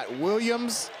shot,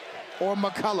 Williams or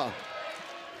McCullough?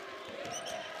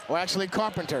 Or actually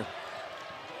Carpenter.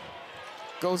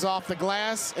 Goes off the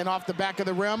glass and off the back of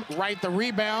the rim. Right the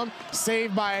rebound,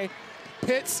 saved by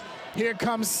Pitts. Here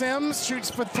comes Sims, shoots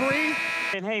for 3.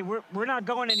 And hey, we're not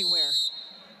going anywhere.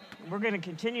 We're going to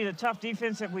continue the tough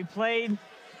defense that we played,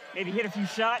 maybe hit a few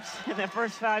shots in that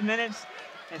first 5 minutes,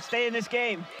 and stay in this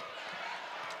game.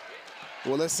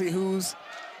 Well, let's see whose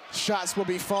shots will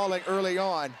be falling early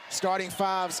on. Starting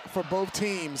fives for both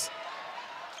teams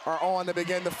are on to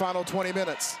begin the final 20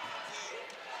 minutes.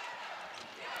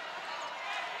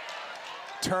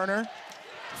 Turner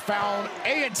found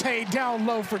Ayate down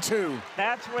low for 2.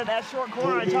 That's where that short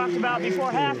corner I talked about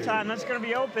before halftime, that's going to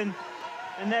be open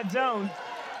in that zone.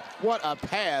 What a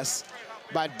pass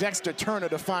by Dexter Turner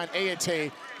to find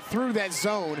Ayate through that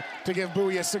zone to give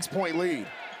Bowie a 6-point lead.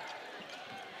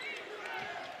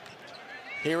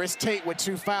 Here is Tate with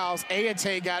 2 fouls.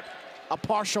 Ayate got a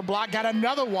partial block, got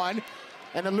another one,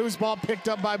 and the loose ball picked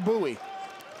up by Bowie.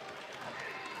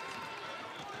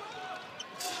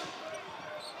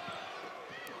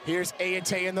 Here's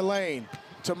Ayate in the lane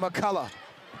to McCullough.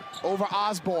 Over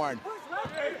Osborne.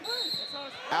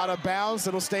 Out of bounds,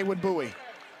 it'll stay with Bowie.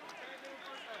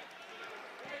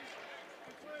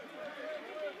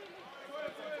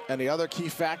 And the other key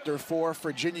factor for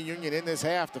Virginia Union in this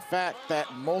half, the fact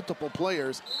that multiple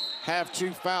players have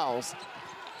 2 fouls.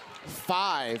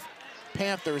 5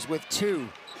 Panthers with 2.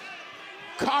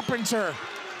 Carpenter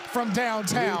from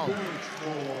downtown.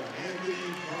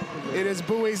 It is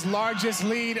Bowie's largest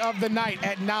lead of the night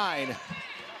at 9.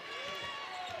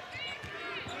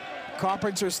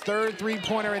 Carpenter's 3rd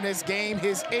three-pointer in this game,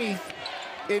 his 8th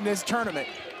in this tournament.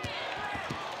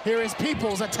 Here is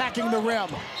Peoples attacking the rim.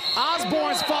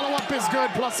 Osborne's follow-up is good,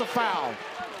 plus a foul.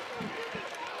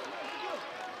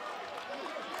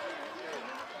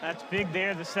 That's big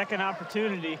there, the second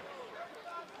opportunity.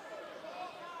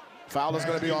 Foul is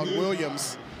going to be on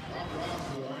Williams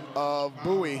of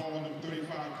Bowie,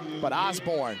 but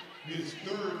Osborne.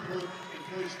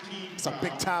 It's a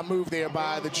big-time move there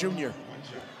by the junior.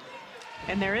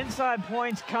 And their inside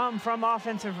points come from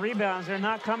offensive rebounds. They're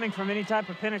not coming from any type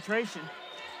of penetration.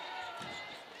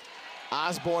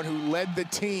 Osborne, who led the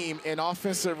team in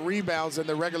offensive rebounds in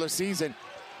the regular season,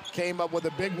 came up with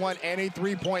a big one and a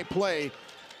three-point play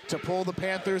to pull the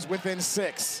Panthers within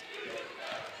 6.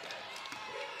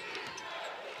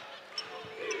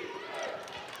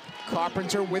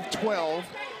 Carpenter with 12,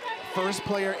 first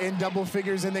player in double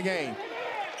figures in the game.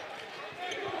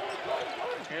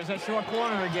 Here's that short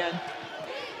corner again.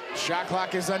 Shot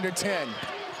clock is under 10.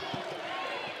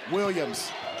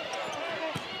 Williams.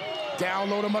 Down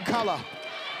low to McCullough.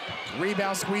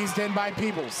 Rebound squeezed in by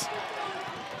Peebles.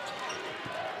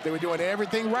 They were doing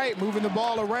everything right, moving the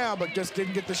ball around, but just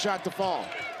didn't get the shot to fall.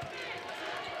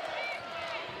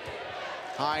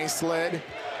 High sled,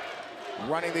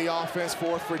 running the offense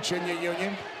for Virginia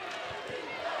Union.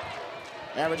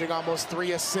 Averaging almost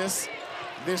 3 assists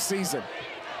this season.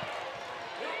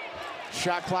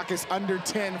 Shot clock is under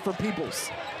 10 for Peebles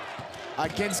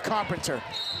against Carpenter.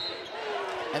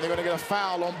 And they're gonna get a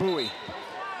foul on Bowie.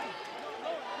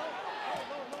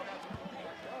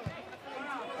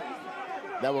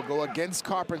 That will go against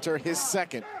Carpenter, his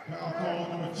second. Foul call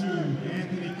number 2,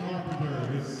 Anthony Carpenter,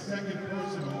 his second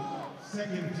personal,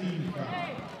 second team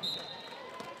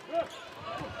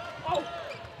foul.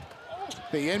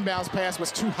 The inbounds pass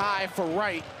was too high for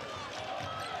Wright,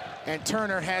 and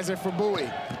Turner has it for Bowie.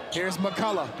 Here's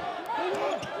McCullough.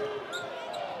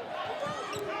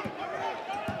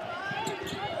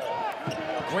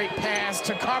 Great pass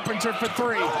to Carpenter for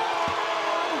 3.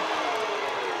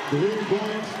 3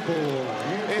 points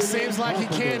for It seems like he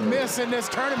can't miss in this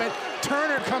tournament.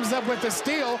 Turner comes up with the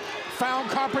steal, found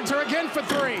Carpenter again for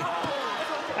 3.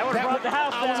 That would have brought the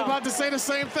house down. I was about to say the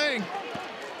same thing.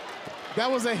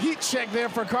 That was a heat check there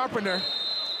for Carpenter,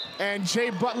 and Jay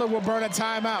Butler will burn a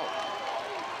timeout.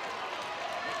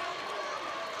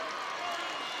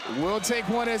 We'll take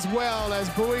one as well as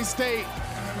Bowie State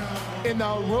in the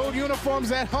road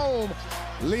uniforms at home,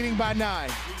 leading by 9.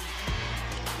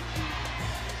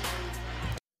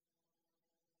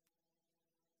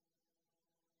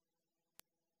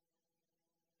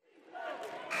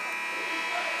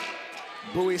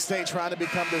 Bowie State trying to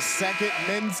become the second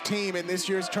men's team in this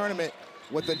year's tournament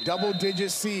with a double-digit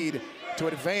seed to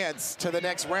advance to the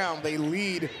next round. They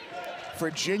lead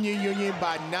Virginia Union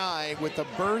by 9 with a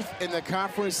berth in the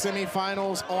conference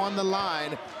semifinals on the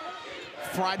line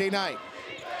Friday night.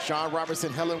 Sean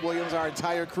Robertson, Helen Williams, our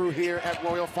entire crew here at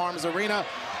Royal Farms Arena.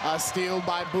 Steal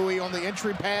by Bowie on the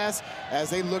entry pass as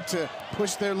they look to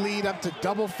push their lead up to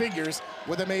double figures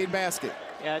with a made basket.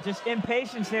 Yeah, just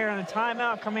impatience there on the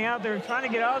timeout coming out there, trying to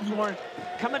get Osborne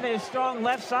coming to his strong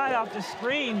left side off the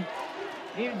screen.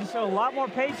 Needed to show a lot more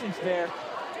patience there.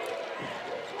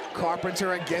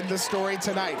 Carpenter again the story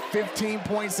tonight. 15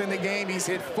 points in the game. He's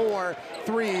hit 4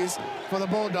 threes for the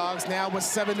Bulldogs, now with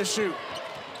 7 to shoot.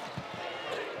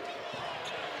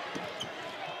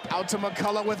 Out to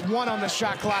McCullough with 1 on the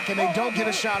shot clock, and they don't get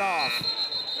a shot off.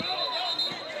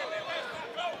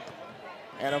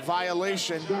 And a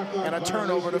violation and a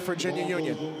turnover to Virginia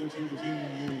Union.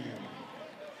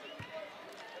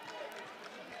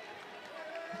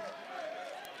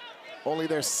 Only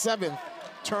their 7th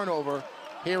turnover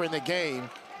here in the game.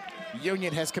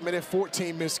 Union has committed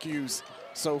 14 miscues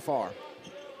so far.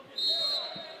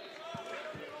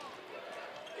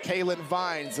 Kaylin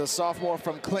Vines, a sophomore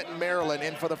from Clinton, Maryland,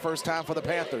 in for the first time for the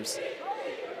Panthers.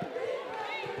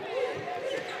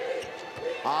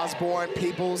 Osborne,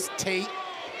 Peebles, Tate,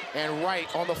 and Wright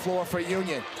on the floor for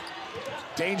Union.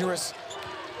 Dangerous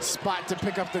spot to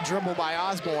pick up the dribble by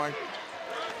Osborne.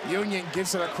 Union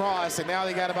gets it across, and now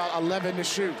they got about 11 to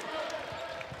shoot.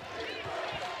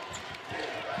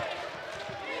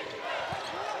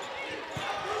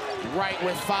 Wright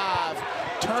with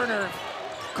 5. Turner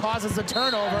causes a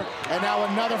turnover, and now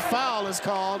another foul is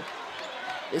called.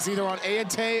 It's either on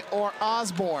Ayate or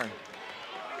Osborne.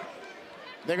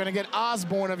 They're gonna get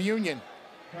Osborne of Union.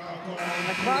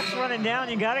 The clock's running down.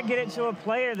 You got to get it to a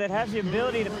player that has the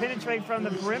ability to penetrate from the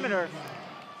perimeter.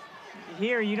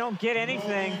 Here, you don't get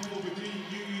anything.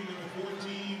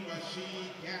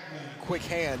 Quick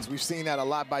hands. We've seen that a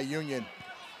lot by Union.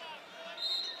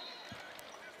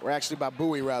 Or actually by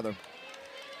Bowie, rather.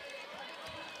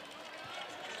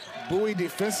 Bowie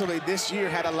defensively this year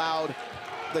had allowed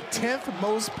the 10th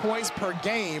most points per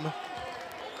game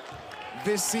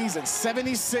this season.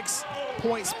 76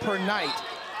 points per night.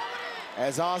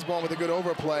 As Osborne with a good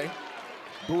overplay,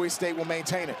 Bowie State will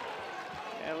maintain it.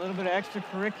 Yeah, a little bit of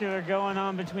extracurricular going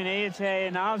on between Ayate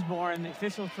and Osborne. The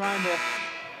officials trying to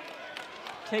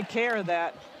take care of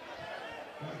that.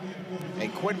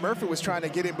 And Quinn Murphy was trying to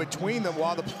get in between them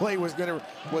while the play was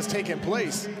taking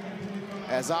place.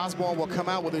 As Osborne will come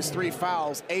out with his 3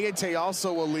 fouls. Ayate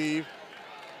also will leave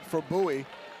for Bowie.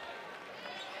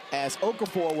 As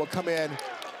Okafor will come in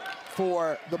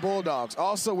for the Bulldogs.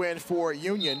 Also in for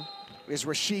Union is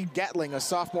Rasheed Gatling, a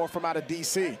sophomore from out of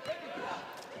DC.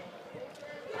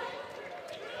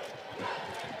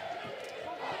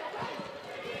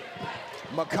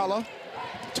 McCullough,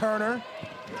 Turner,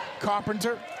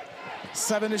 Carpenter,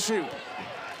 7 to shoot.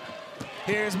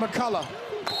 Here's McCullough.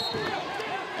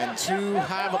 And too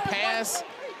high of a pass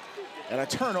and a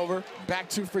turnover back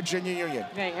to Virginia Union.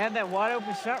 Yeah, he had that wide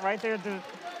open shot right there at the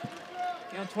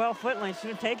 12-foot lane.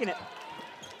 Should have taken it.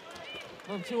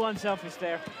 A little too unselfish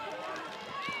there.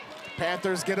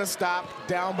 Panthers get a stop,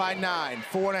 down by 9.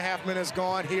 4.5 minutes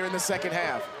gone here in the second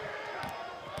half.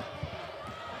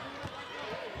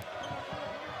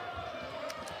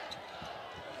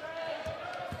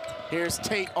 Here's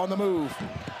Tate on the move.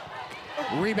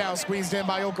 Rebound squeezed in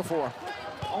by Okafor.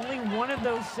 Only one of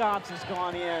those shots has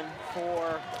gone in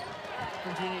for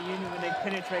Virginia Union when they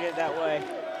penetrated that way.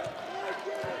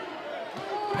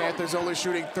 Panthers only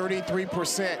shooting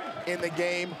 33% in the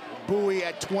game. Bowie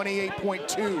at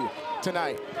 28.2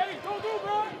 tonight.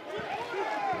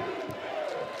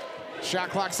 Shot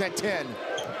clock's at 10.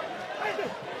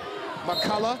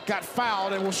 McCullough got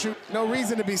fouled and will shoot. No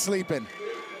reason to be sleeping.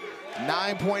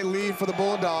 9-point lead for the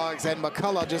Bulldogs, and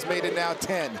McCullough just made it now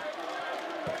 10.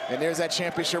 And there's that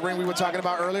championship ring we were talking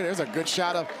about earlier. There's a good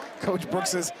shot of Coach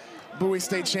Brooks's Bowie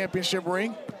State championship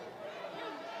ring.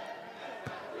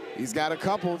 He's got a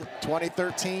couple,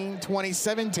 2013,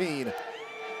 2017.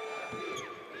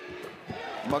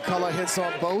 McCullough hits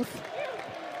on both.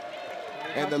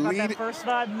 And the lead. That first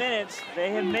 5 minutes, they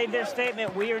have made their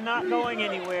statement, we are not going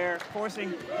anywhere,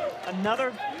 forcing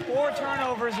another 4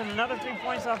 turnovers and another 3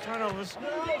 points off turnovers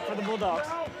for the Bulldogs.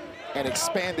 And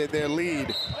expanded their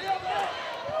lead.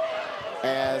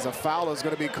 As a foul is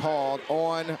going to be called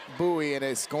on Bowie, and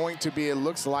it's going to be, it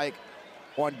looks like,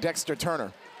 on Dexter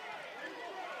Turner.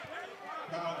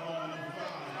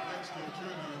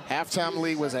 Halftime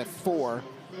lead was at 4,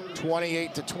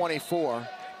 28-24.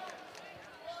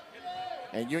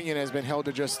 And Union has been held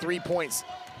to just 3 points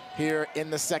here in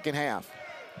the second half.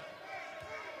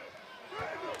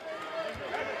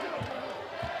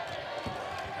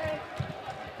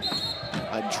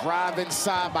 A drive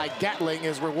inside by Gatling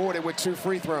is rewarded with 2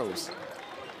 free throws.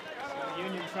 So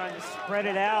Union trying to spread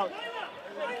it out,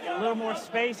 get a little more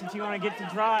space if you want to get to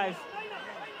drive.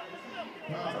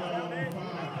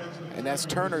 And that's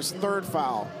Turner's 3rd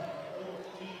foul.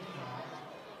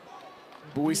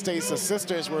 Bowie State's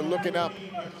assistants were looking up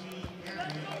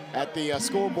at the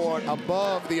scoreboard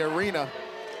above the arena,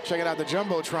 checking out the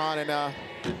Jumbotron, and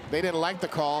they didn't like the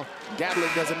call. Gatling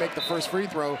doesn't make the first free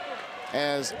throw,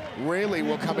 as Rayleigh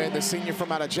will come in, the senior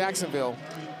from out of Jacksonville,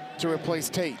 to replace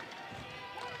Tate.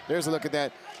 There's a look at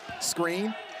that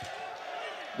screen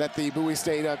that the Bowie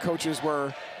State coaches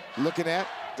were looking at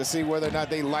to see whether or not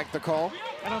they liked the call.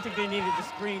 I don't think they needed the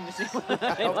screen to see whether they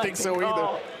I don't think so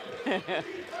either.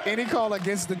 Any call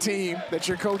against the team that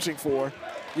you're coaching for,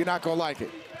 you're not going to like it.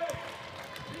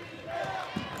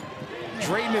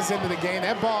 Drayton is into the game.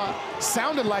 That ball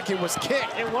sounded like it was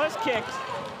kicked. It was kicked.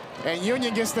 And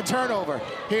Union gets the turnover.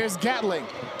 Here's Gatling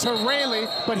to Rayleigh,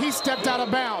 but he stepped out of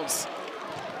bounds.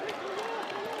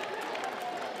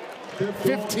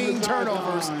 15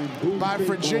 turnovers by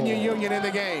Virginia Union in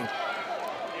the game.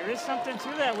 There is something to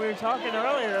that. We were talking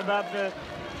earlier about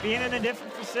being in a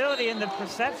different facility and the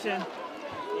perception.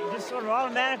 You just sort of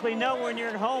automatically know when you're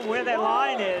at home where that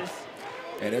line is.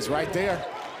 And it's right there.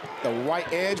 The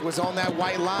white edge was on that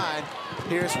white line.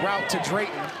 Here's route to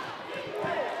Drayton.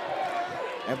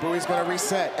 And Bowie's going to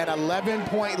reset an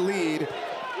 11-point lead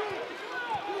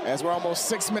as we're almost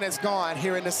 6 minutes gone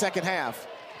here in the second half.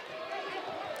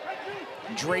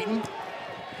 Drayton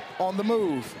on the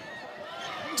move.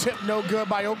 Tip no good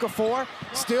by Okafor.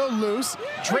 Still loose.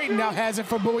 Drayton now has it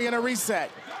for Bowie in a reset.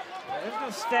 There's no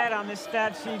stat on this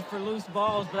stat sheet for loose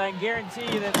balls, but I can guarantee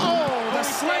you that the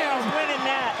slam winning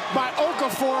that by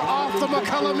Okafor off the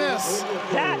McCullough miss.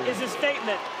 That is a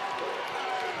statement.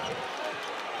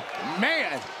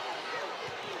 Man,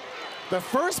 the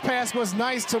first pass was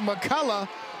nice to McCullough,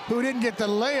 who didn't get the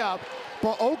layup,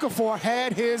 but Okafor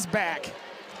had his back.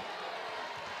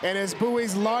 And it's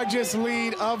Bowie's largest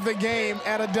lead of the game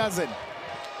at 12.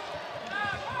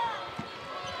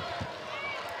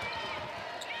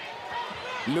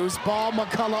 Loose ball,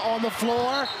 McCullough on the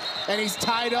floor, and he's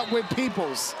tied up with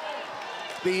Peoples.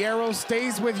 The arrow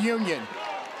stays with Union.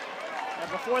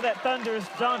 Before that thunderous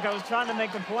dunk, I was trying to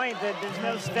make the point that there's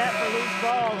no stat for loose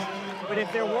balls, but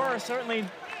if there were, certainly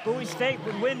Bowie State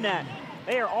would win that.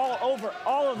 They are all over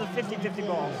all of the 50-50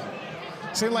 balls.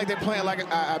 Seems like they're playing, like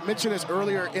I mentioned this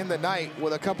earlier in the night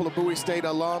with a couple of Bowie State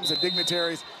alums and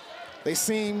dignitaries. They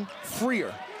seem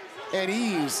freer, at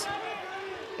ease,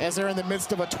 as they're in the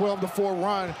midst of a 12-4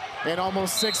 run in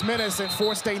almost 6 minutes and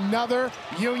forced another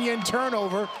Union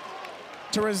turnover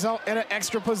to result in an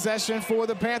extra possession for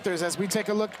the Panthers. As we take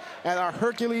a look at our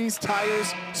Hercules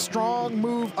Tires strong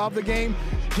move of the game,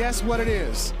 guess what it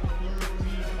is?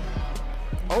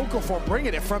 Okafor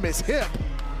bringing it from his hip.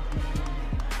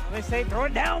 They say throw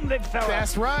it down, big fella.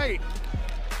 That's right.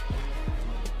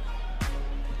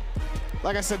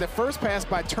 Like I said, the first pass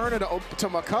by Turner to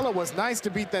McCullough was nice to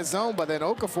beat that zone, but then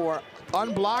Okafor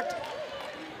unblocked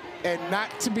and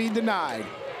not to be denied.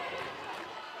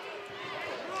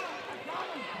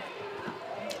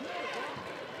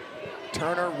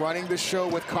 Turner running the show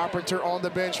with Carpenter on the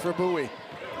bench for Bowie.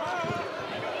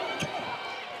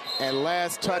 And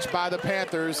last touch by the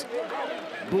Panthers.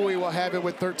 Bowie will have it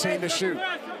with 13 to shoot.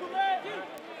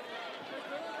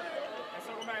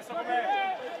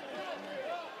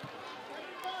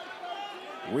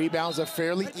 Rebounds are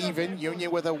fairly even.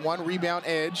 Union with a 1 rebound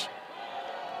edge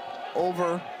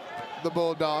over the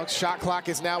Bulldogs. Shot clock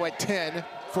is now at 10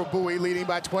 for Bowie, leading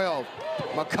by 12.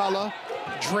 McCullough,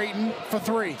 Drayton for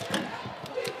 3.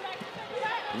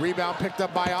 Rebound picked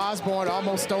up by Osborne,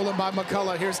 almost stolen by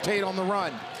McCullough. Here's Tate on the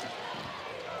run.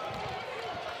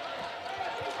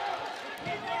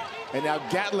 And now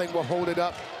Gatling will hold it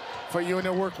up for Union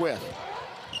to work with.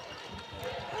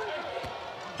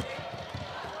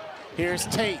 Here's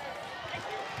Tate.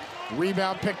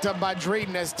 Rebound picked up by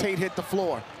Drayton as Tate hit the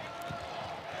floor.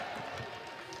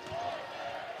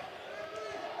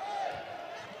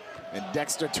 And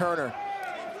Dexter Turner,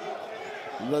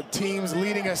 the team's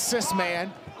leading assist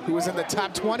man, who was in the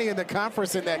top 20 in the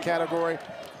conference in that category,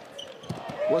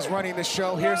 was running the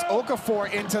show. Here's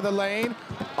Okafor into the lane,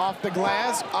 off the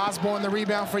glass. Osborne the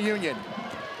rebound for Union.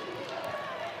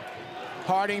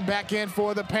 Harding back in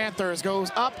for the Panthers, goes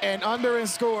up and under and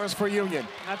scores for Union.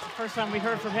 That's the first time we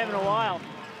heard from him in a while.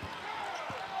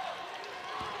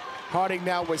 Harding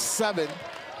now with 7,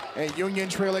 and Union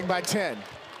trailing by 10.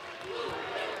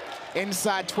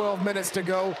 Inside 12 minutes to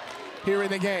go here in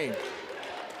the game.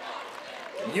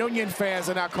 Union fans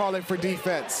are now calling for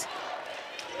defense.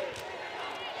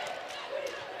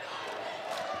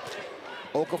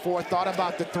 Okafor thought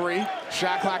about the 3.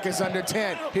 Shot clock is under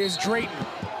 10. Here's Drayton.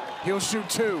 He'll shoot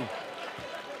 2.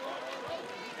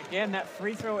 Again, that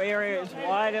free throw area is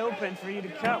wide open for you to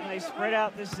cut when they spread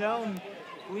out this zone.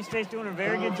 Bowie State's doing a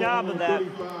very good job of that.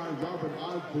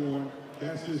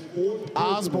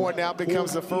 Osborne now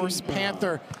becomes the first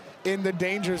Panther in the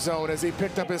danger zone as he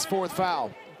picked up his 4th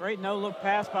foul. Great no-look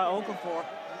pass by Okafor.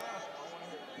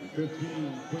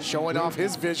 Showing off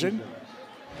his vision.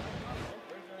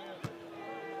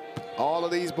 All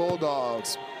of these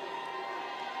Bulldogs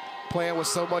playing with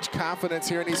so much confidence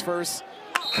here in these first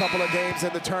couple of games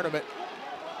in the tournament.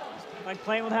 Like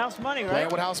playing with house money, right? Playing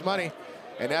with house money.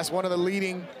 And that's one of the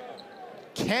leading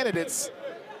candidates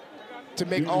to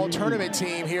make all-tournament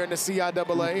team here in the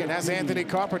CIAA, and that's Anthony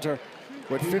Carpenter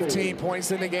with 15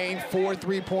 points in the game, 4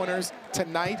 3-pointers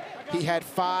tonight. He had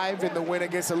 5 in the win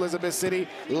against Elizabeth City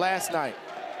last night.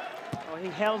 Well, he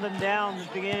held them down at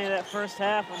the beginning of that first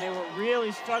half when they were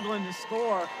really struggling to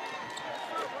score.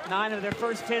 9 of their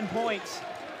first 10 points.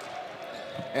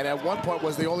 And at one point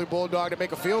was the only Bulldog to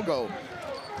make a field goal.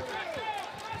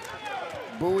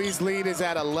 Bowie's lead is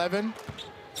at 11,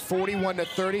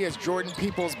 41-30 as Jordan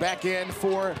Peoples back in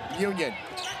for Union.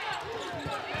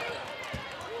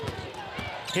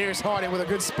 Here's Harding with a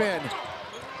good spin.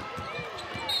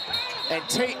 And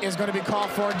Tate is going to be called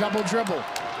for a double dribble.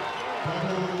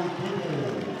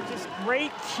 Just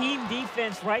great team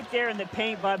defense right there in the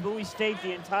paint by Bowie State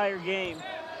the entire game.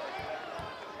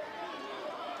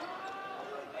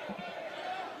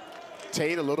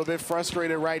 Tate a little bit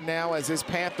frustrated right now as his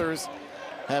Panthers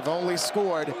have only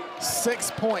scored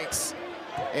 6 points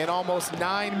in almost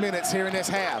 9 minutes here in this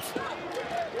half.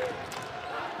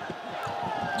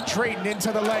 Drayton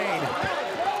into the lane.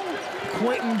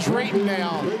 Quentin Drayton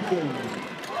now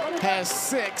has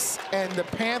 6, and the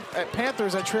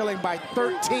Panthers are trailing by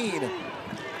 13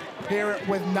 here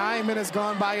with 9 minutes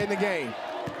gone by in the game.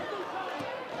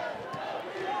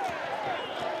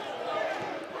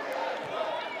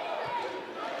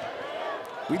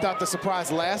 We thought the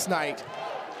surprise last night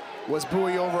was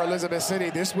Bowie over Elizabeth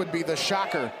City. This would be the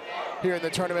shocker here in the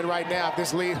tournament right now if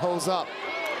this lead holds up.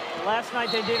 Last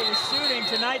night they did it with shooting.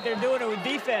 Tonight they're doing it with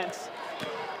defense.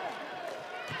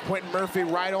 Quentin Murphy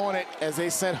right on it as they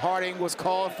said Harding was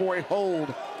called for a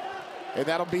hold. And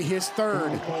that'll be his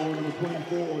third. Foul number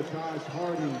 24, Josh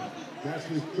Harding. That's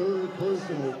his third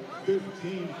personal,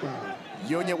 15 foul.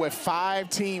 Union with 5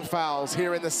 team fouls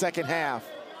here in the second half.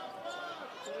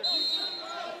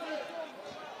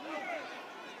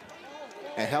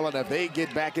 And Helen, if they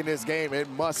get back in this game, it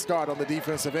must start on the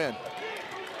defensive end.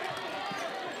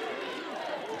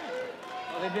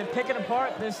 Well, they've been picking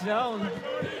apart this zone.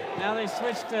 Now they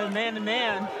switched to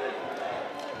man-to-man.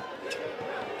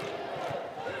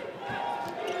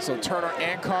 So Turner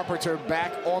and Carpenter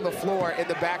back on the floor in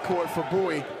the backcourt for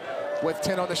Bowie with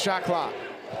 10 on the shot clock.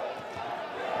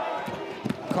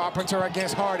 Carpenter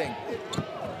against Harding.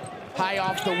 High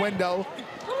off the window.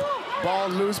 Ball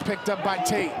loose, picked up by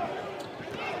Tate.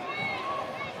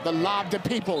 The lob to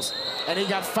Peoples, and he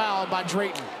got fouled by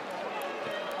Drayton.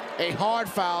 A hard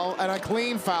foul and a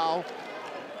clean foul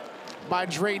by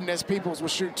Drayton as Peoples will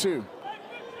shoot 2.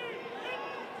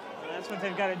 That's what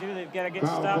they've got to do. They've got to get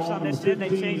stops on this end. They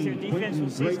change their defense. We'll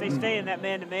see if they stay in that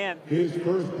man-to-man. His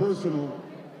first personal,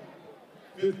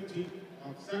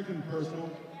 2nd personal.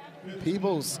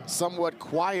 Peoples somewhat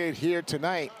quiet here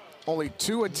tonight. Only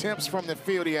 2 attempts from the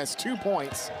field. He has 2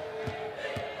 points,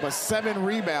 but 7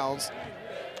 rebounds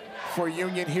for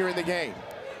Union here in the game.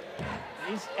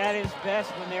 He's at his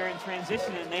best when they're in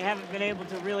transition, and they haven't been able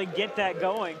to really get that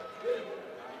going.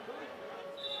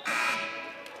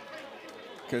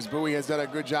 Because Bowie has done a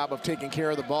good job of taking care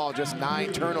of the ball. Just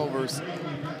 9 turnovers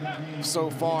so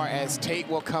far as Tate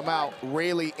will come out.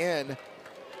 Rayleigh in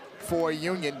for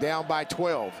Union, down by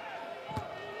 12.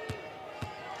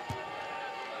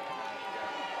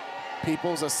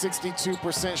 Peoples, a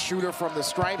 62% shooter from the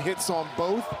stripe, hits on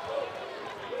both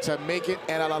to make it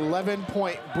an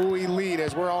 11-point Bowie lead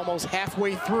as we're almost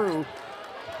halfway through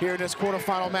here in this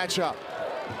quarterfinal matchup.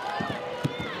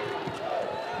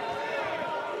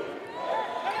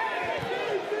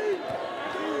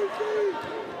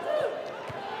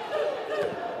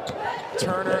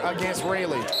 Turner against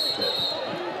Rayleigh.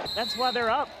 That's why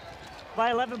they're up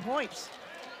by 11 points.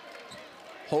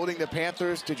 Holding the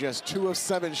Panthers to just 2 of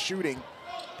 7 shooting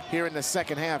here in the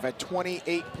second half at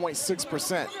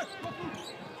 28.6%.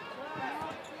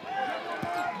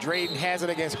 Drayton has it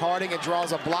against Harding and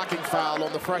draws a blocking foul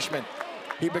on the freshman.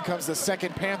 He becomes the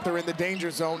 2nd Panther in the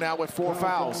danger zone now with 4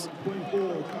 fouls.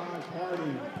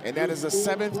 And that is the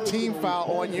 7th team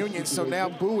foul on Union, so now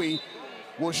Bowie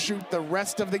will shoot the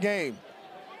rest of the game.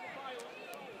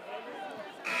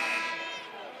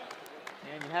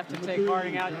 And you have to take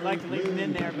Harding out. You'd like to leave him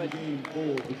in there, but you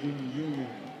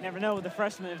never know with the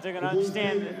freshmen if they're going to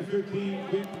understand that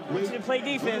I want you to play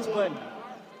defense, but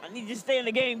I need you to stay in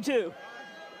the game too.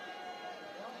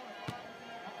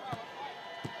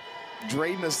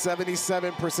 Drayton, a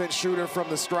 77% shooter from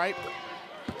the stripe.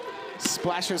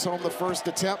 Splashes home the first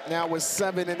attempt, now with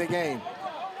 7 in the game.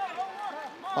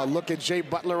 A look at Jay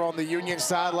Butler on the Union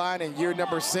sideline in year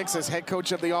number 6 as head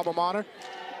coach of the alma mater.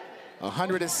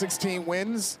 116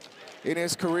 wins in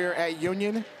his career at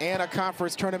Union and a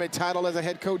conference tournament title as a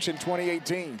head coach in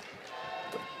 2018.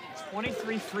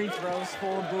 23 free throws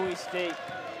for Bowie State.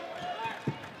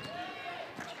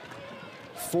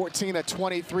 14 of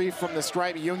 23 from the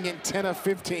stripe. Union 10 of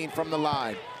 15 from the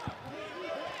line.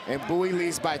 And Bowie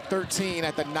leads by 13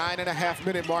 at the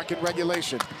 9.5-minute mark in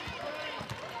regulation.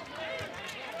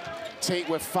 Tate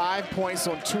with 5 points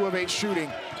on 2 of 8 shooting.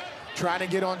 Trying to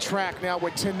get on track now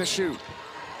with 10 to shoot.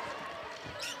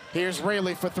 Here's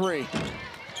Rayleigh for 3.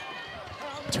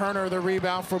 Turner the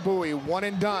rebound for Bowie. 1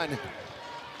 and done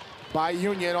by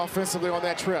Union offensively on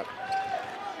that trip.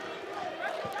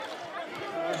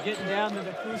 We're getting down to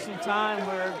the crucial time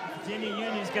where Virginia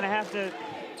Union's going to have to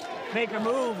make a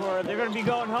move or they're going to be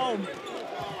going home.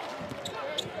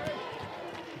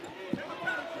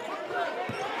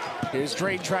 Here's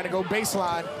Drayton trying to go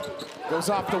baseline. Goes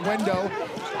off the window.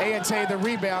 Ayate the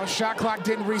rebound. Shot clock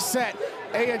didn't reset.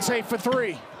 Ayate for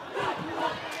 3.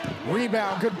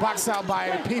 Rebound, good box out by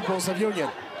Peoples of Union.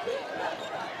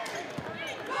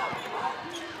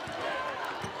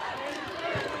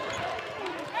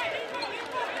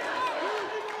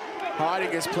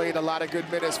 Harding has played a lot of good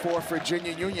minutes for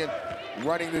Virginia Union.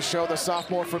 Running the show, the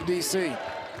sophomore from DC.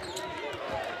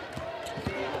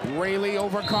 Rayleigh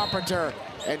over Carpenter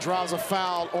and draws a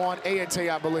foul on Ayate,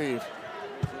 I believe.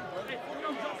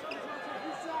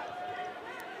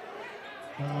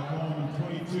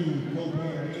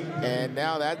 And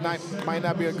now that might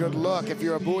not be a good look if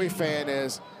you're a Bowie fan,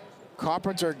 as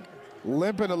Carpenter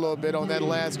limping a little bit on that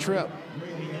last trip.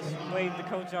 Waved the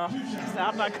coach off.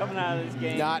 I'm not coming out of this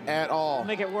game. Not at all. I'll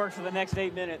make it work for the next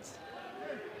 8 minutes.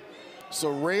 So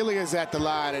Rayleigh is at the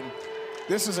line, and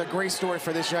This is a great story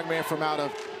for this young man from out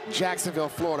of Jacksonville,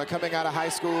 Florida. Coming out of high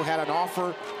school, had an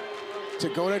offer to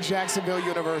go to Jacksonville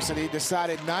University,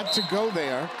 decided not to go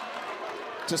there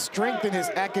to strengthen his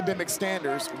academic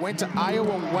standards, went to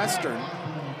Iowa Western,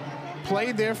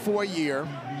 played there for a year,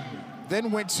 then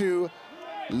went to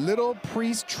Little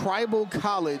Priest Tribal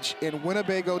College in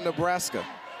Winnebago, Nebraska,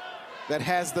 that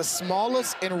has the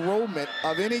smallest enrollment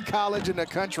of any college in the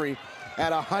country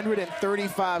at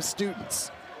 135 students.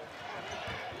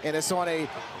 And it's on a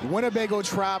Winnebago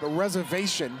tribe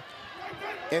reservation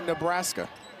in Nebraska.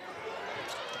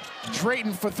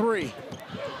 Drayton for three.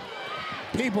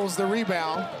 Peoples the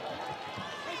rebound.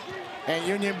 And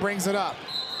Union brings it up.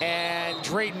 And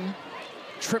Drayton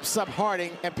trips up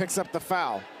Harding and picks up the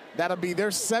foul. That'll be their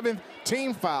 7th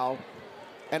team foul.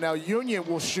 And now Union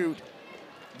will shoot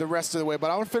the rest of the way.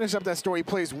 But I want to finish up that story. He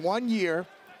plays 1 year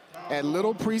at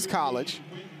Little Priest College,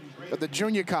 the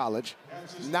junior college.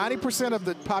 90% of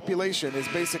the population is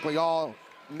basically all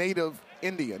native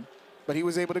Indian, but he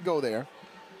was able to go there.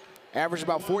 Averaged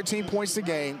about 14 points a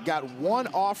game. Got one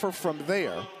offer from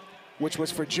there, which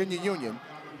was Virginia Union.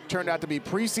 Turned out to be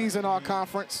preseason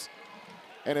all-conference,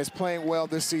 and is playing well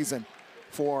this season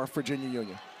for Virginia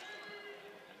Union.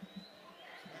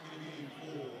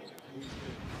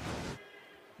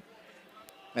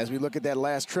 As we look at that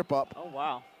last trip up. Oh,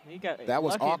 wow. He got that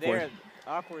was awkward. There.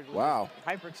 Awkward. Wow.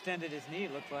 Hyperextended his knee,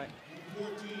 it looked like.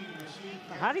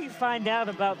 How do you find out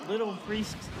about Little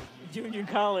Priest Junior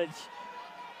College?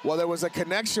 Well, there was a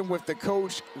connection with the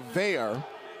coach there,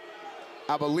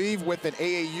 I believe with an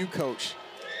AAU coach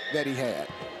that he had.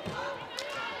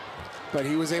 But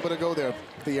he was able to go there.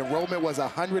 The enrollment was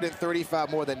 135.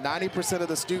 More than 90% of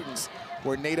the students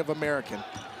were Native American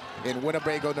in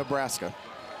Winnebago, Nebraska.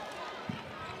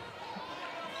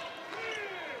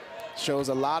 Shows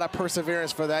a lot of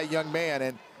perseverance for that young man.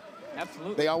 And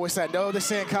absolutely, they always said, no, they're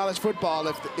saying college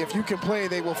football, if you can play,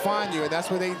 they will find you. And that's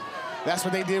what they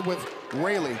did with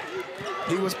Rayleigh.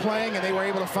 He was playing and they were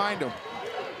able to find him.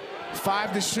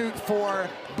 5 to shoot for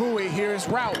Bowie. Here's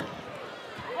Rout.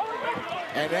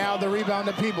 And now the rebound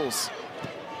to Peebles.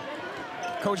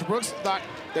 Coach Brooks thought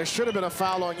there should have been a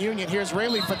foul on Union. Here's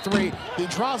Rayleigh for 3. He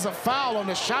draws a foul on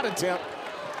the shot attempt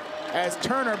as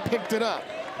Turner picked it up.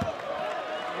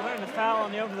 He wanted a foul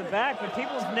on the over the back, but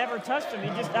Peebles never touched him. He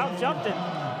just out-jumped him.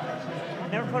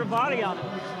 Never put a body on him.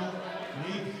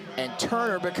 And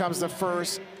Turner becomes the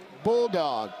first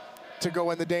Bulldog to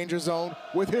go in the danger zone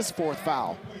with his 4th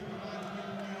foul.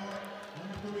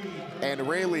 And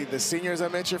Rayleigh, the senior, as I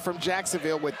mentioned, from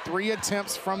Jacksonville, with 3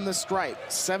 attempts from the stripe,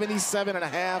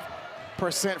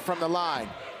 77.5% from the line.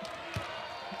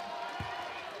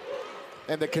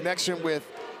 And the connection with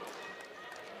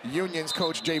Union's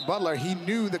coach, Jay Butler, he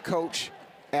knew the coach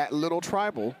at Little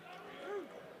Tribal.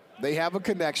 They have a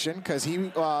connection because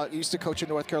he used to coach in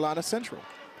North Carolina Central.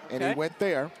 And he went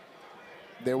there.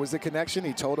 There was a connection.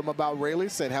 He told him about Rayleigh,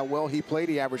 said how well he played.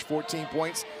 He averaged 14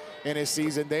 points in his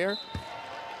season there.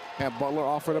 And Butler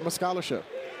offered him a scholarship.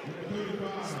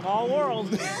 Small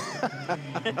world.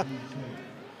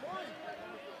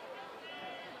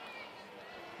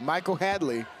 Michael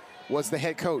Hadley was the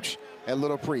head coach at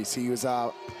Little Priest. He was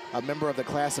a member of the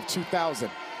class of 2000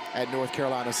 at North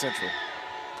Carolina Central.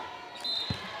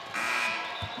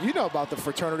 You know about the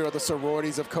fraternity or the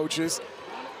sororities of coaches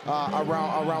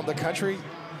around the country.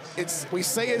 We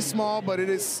say it's small, but it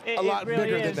is a lot really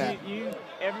bigger is. than that.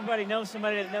 Everybody knows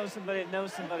somebody that knows somebody that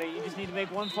knows somebody. You just need to make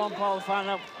one phone call to find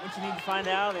out what you need to find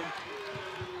out, and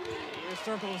your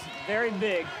circle is very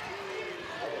big.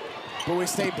 Bowie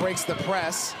State breaks the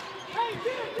press.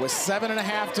 With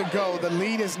 7.5 to go, the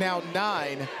lead is now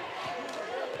 9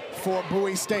 for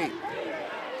Bowie State.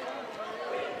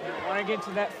 You want to get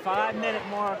to that 5-minute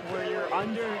mark where you're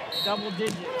under double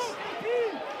digits.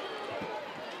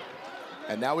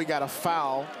 And now we got a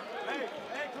foul,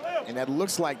 and that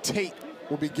looks like Tate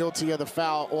will be guilty of the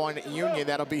foul on Union.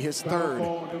 That'll be his 3rd.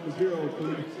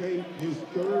 His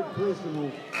 3rd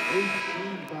personal, 18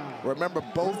 foul. Remember,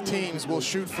 both teams will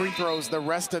shoot free throws the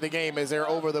rest of the game as they're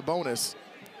over the bonus.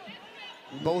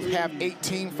 Both have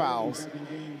 18 fouls,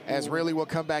 as Rayleigh will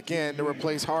come back in to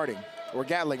replace Harding, or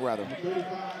Gatling rather.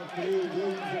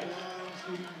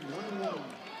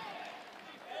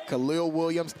 Khalil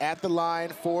Williams at the line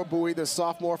for Bowie, the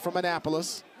sophomore from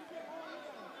Annapolis.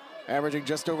 Averaging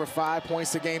just over 5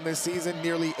 points a game this season,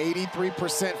 nearly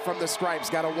 83% from the stripes,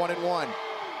 got a 1-and-1.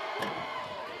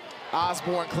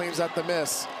 Osborne cleans up the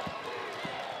miss.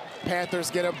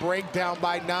 Panthers get a break, down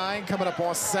by 9, coming up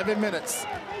on 7 minutes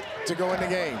to go in the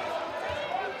game.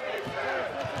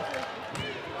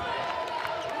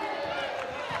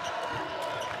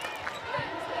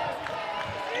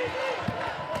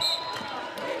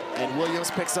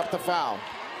 Williams picks up the foul.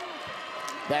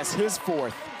 That's his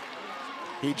fourth.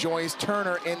 He joins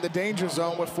Turner in the danger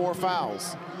zone with 4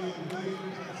 fouls.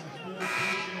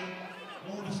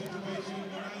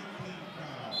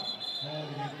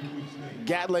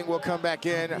 Gatling will come back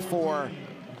in for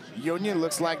Union.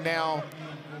 Looks like now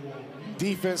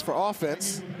defense for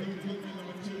offense.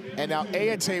 And now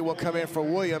Ayate will come in for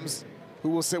Williams, who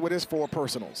will sit with his 4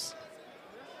 personals.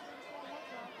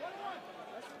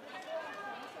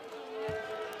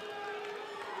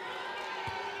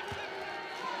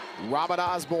 Robert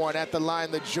Osborne at the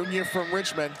line, the junior from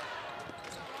Richmond.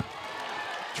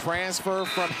 Transfer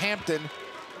from Hampton,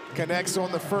 connects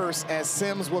on the first as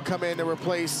Sims will come in to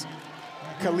replace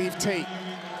Khalif Tate.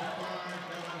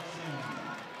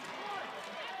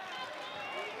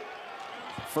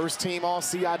 First team all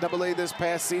CIAA this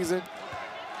past season.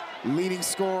 Leading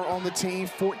scorer on the team,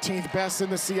 14th best in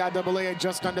the CIAA at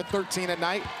just under 13 a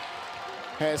night.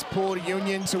 Has pulled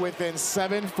Union to within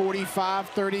 7,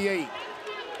 45-38.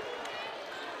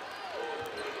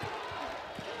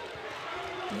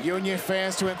 Union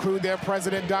fans, to include their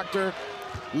president, Dr.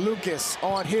 Lucas,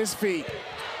 on his feet.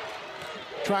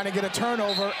 Trying to get a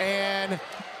turnover, and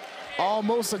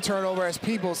almost a turnover as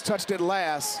Peebles touched it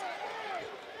last.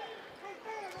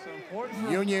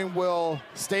 Union will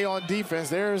stay on defense.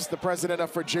 There's the president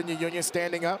of Virginia Union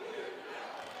standing up,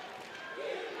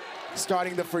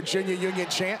 starting the Virginia Union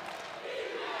chant.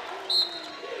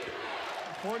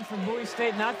 Important for Bowie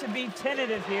State not to be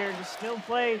tentative here, to still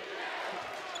play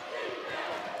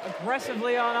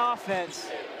aggressively on offense.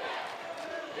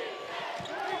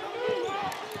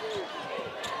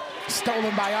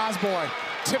 Stolen by Osborne.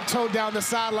 Tiptoed down the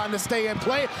sideline to stay in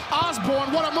play.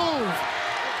 Osborne, what a move!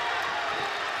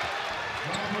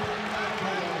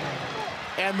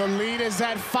 And the lead is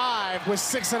at 5 with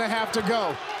 6.5 to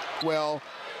go. Well,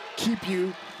 keep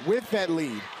you with that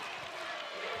lead.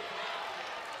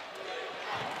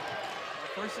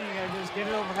 First thing you gotta do is get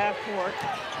it over half court.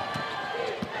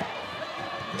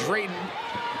 Drayton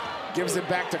gives it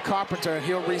back to Carpenter, and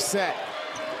he'll reset.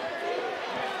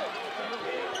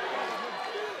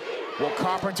 Will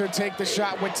Carpenter take the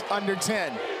shot with under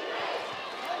 10?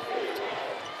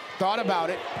 Thought about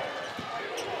it.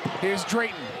 Here's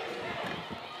Drayton.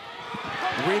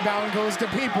 Rebound goes to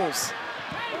Peebles.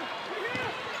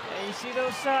 And you see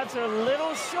those shots are a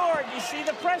little short. You see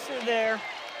the pressure there.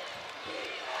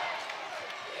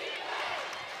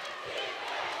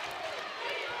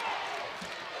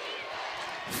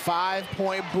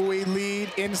 Five-point Bowie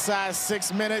lead inside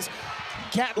 6 minutes.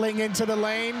 Gatling into the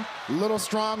lane. Little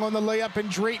strong on the layup, and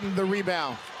Drayton the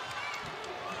rebound.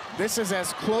 This is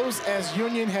as close as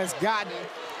Union has gotten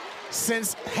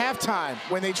since halftime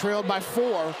when they trailed by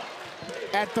 4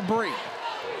 at the break.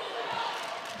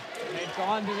 They've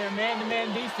gone to their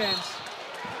man-to-man defense.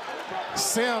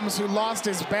 Sims, who lost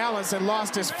his balance and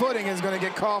lost his footing, is going to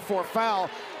get called for a foul,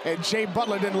 and Jay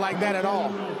Butler didn't like that at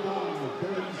all.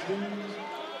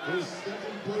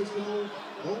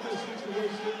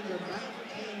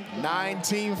 9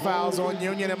 team fouls on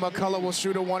Union, and McCullough will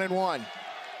shoot a 1-and-1.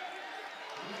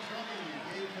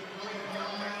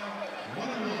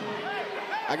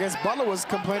 I guess Butler was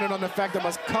complaining on the fact that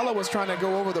McCullough was trying to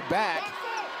go over the back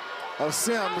of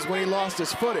Sims when he lost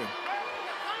his footing.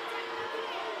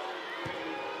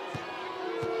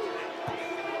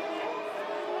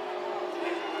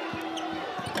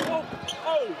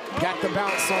 Got the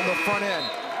bounce on the front end.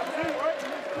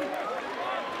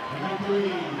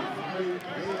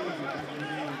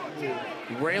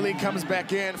 Rayleigh comes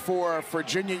back in for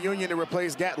Virginia Union to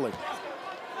replace Gatling.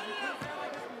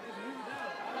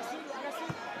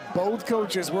 Both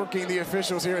coaches working the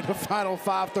officials here in the final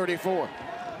 5:34.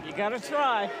 You gotta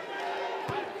try.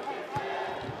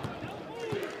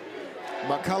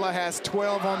 McCullough has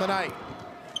 12 on the night.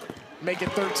 Make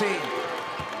it 13.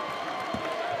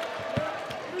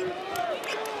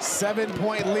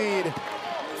 7-point lead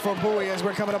for Bowie as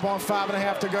we're coming up on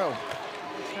 5.5 to go.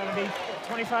 It's gonna be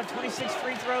 25-26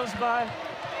 free throws by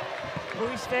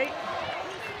Bowie State.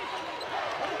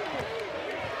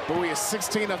 Bowie is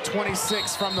 16 of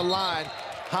 26 from the line.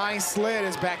 Hines Sled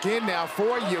is back in now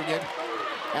for Union,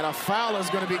 and a foul is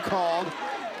going to be called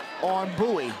on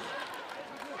Bowie.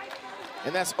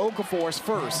 And that's Okafor's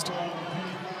first.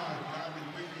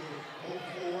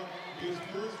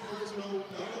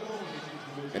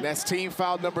 And that's team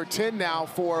foul number 10 now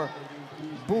for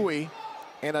Bowie,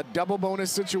 and a double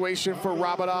bonus situation for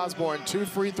Robert Osborne. 2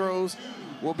 free throws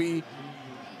will be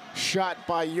shot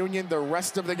by Union the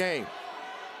rest of the game.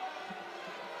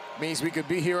 Means we could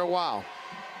be here a while.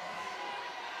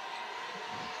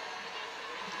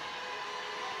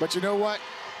 But you know what?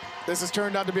 This has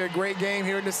turned out to be a great game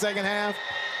here in the second half.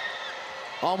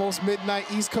 Almost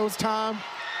midnight East Coast time.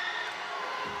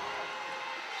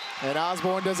 And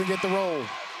Osborne doesn't get the roll.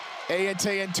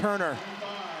 Ayate and Turner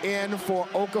in for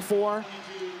Okafor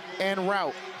and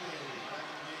Rout.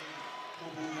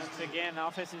 Once again,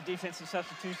 offensive defensive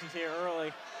substitutions here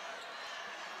early.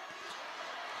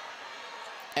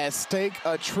 At stake,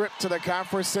 a trip to the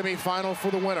conference semifinal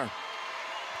for the winner.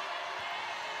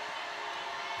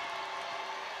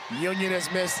 Union has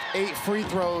missed 8 free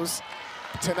throws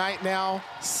tonight now,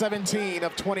 17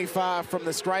 of 25 from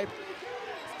the stripe,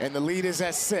 and the lead is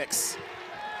at 6.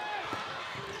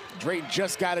 Drayton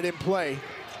just got it in play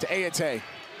to Ayate.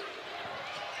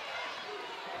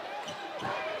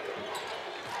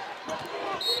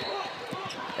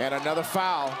 And another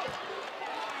foul.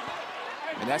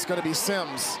 And that's going to be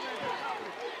Sims.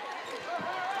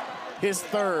 His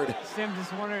third. Sims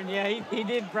is wondering, yeah, he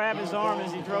did grab his arm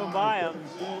as he drove by him.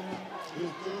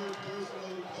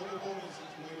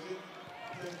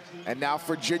 And now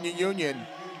Virginia Union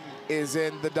is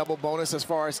in the double bonus as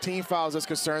far as team fouls is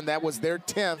concerned. That was their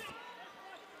 10th.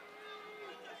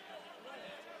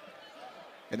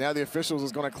 And now the officials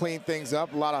is going to clean things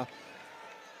up. A lot of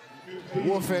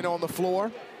woofing on the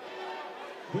floor.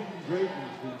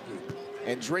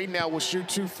 And Drayton now will shoot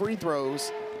 2 free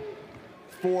throws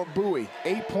for Bowie.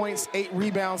 8 points, 8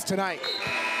 rebounds tonight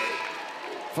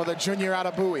for the junior out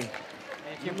of Bowie.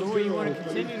 If you're Bowie, you want to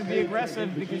continue to be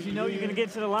aggressive because you know you're going to get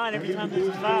to the line every time there's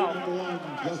a foul.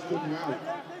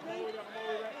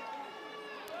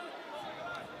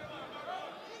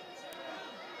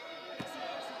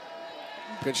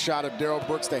 Good shot of Darrell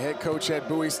Brooks, the head coach at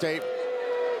Bowie State.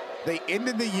 They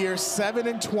ended the year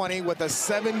 7-20 with a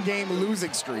 7-game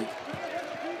losing streak.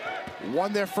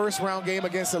 Won their first round game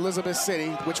against Elizabeth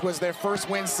City, which was their first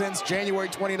win since January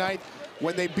 29th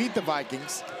when they beat the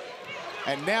Vikings.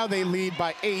 And now they lead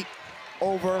by 8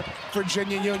 over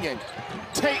Virginia Union.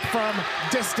 Tate from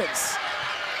distance.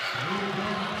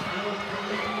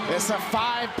 It's a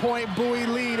 5-point Bowie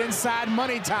lead inside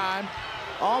money time.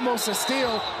 Almost a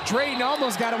steal. Drayton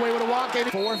almost got away with a walk-in.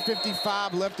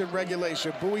 4:55 left in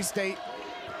regulation. Bowie State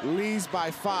leads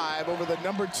by 5 over the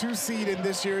number 2 seed in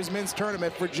this year's men's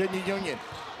tournament, Virginia Union.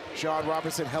 Sean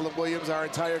Robertson, Helen Williams, our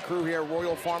entire crew here at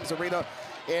Royal Farms Arena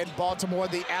in Baltimore.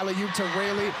 The alley-oop to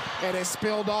Rayleigh, and it's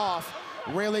spilled off.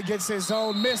 Rayleigh gets his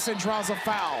own miss and draws a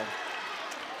foul.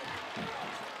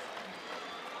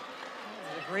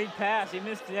 A great pass. He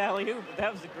missed the alley-oop, but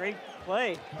that was a great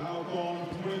play.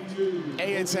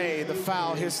 Ayate, the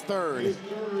foul, his third.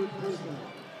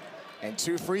 And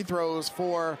 2 free throws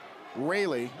for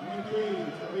Rayleigh,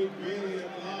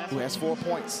 who has 4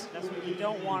 points. That's what you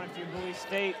don't want if you're Bowie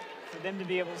State, for them to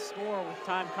be able to score with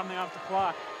time coming off the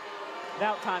clock,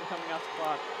 without time coming off the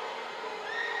clock.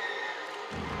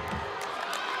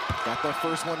 Got that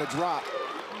first one to drop.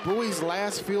 Bowie's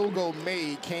last field goal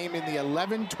made came in the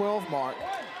 11-12 mark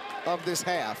of this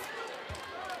half.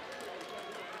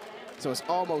 So it's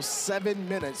almost 7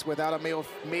 minutes without a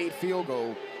made field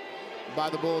goal by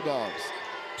the Bulldogs.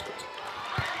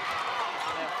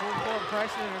 That full court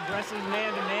pressure and aggressive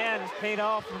man-to-man has paid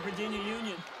off for Virginia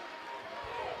Union.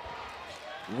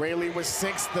 Rayleigh was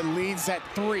 6, the lead's at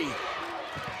 3.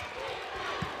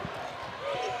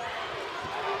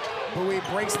 Bowie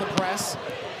breaks the press,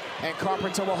 and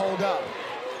Carpenter will hold up.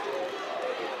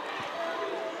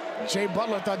 Jay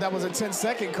Butler thought that was a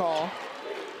 10-second call.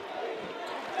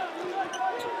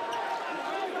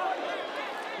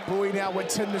 Bowie now with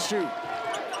 10 to shoot.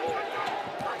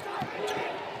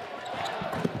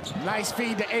 Nice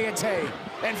feed to Ayate,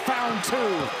 and found 2.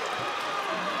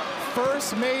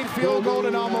 First made field goal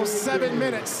in almost 7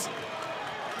 minutes.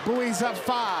 Bowie's up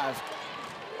 5.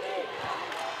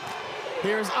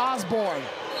 Here's Osborne.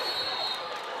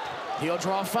 He'll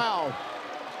draw a foul.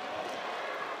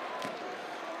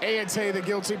 Ayate, the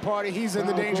guilty party, he's in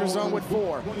the danger zone with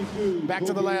 4. Back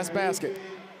to the last basket.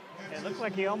 It looked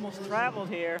like he almost traveled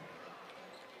here.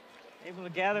 Able to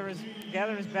gather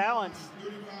his balance.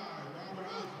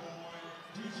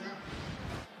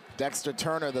 Dexter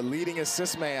Turner, the leading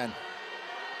assist man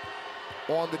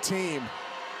on the team,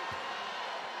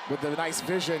 with the nice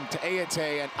vision to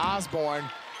Ayate, and Osborne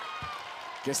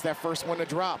gets that first one to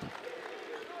drop.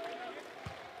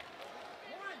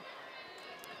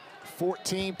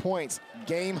 14 points,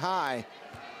 game high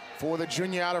for the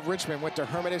junior out of Richmond. Went to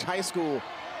Hermitage High School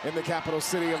in the capital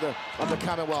city of the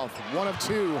Commonwealth. 1 of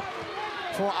 2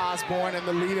 for Osborne, and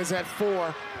the lead is at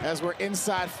 4 as we're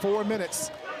inside 4 minutes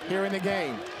here in the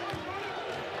game.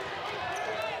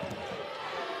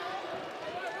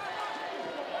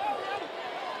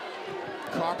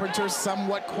 Carpenter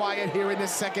somewhat quiet here in the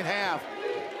second half.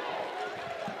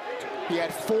 He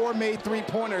had 4 made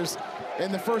three-pointers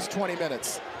in the first 20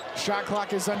 minutes. Shot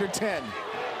clock is under 10.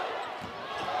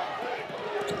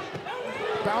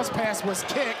 Bounce pass was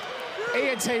kicked.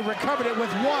 Ayate recovered it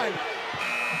with 1.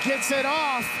 Gets it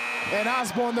off, and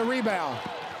Osborne the rebound.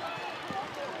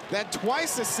 That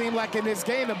twice it seemed like in this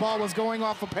game the ball was going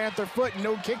off a Panther foot,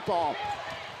 no kickball.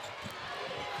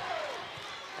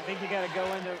 I think you got to go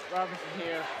into Robertson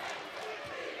here.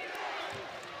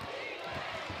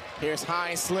 Here's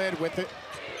Hines slid with it.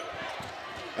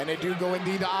 And they do go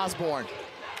indeed to Osborne.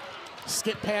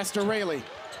 Skip past to Rayleigh.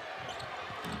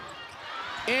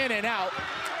 In and out.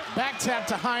 Back tap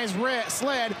to Hines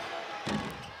sled.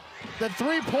 The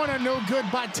three-pointer no good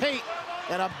by Tate.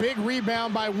 And a big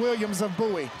rebound by Williams of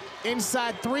Bowie.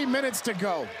 Inside 3 minutes to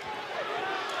go.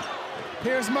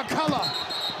 Here's McCullough.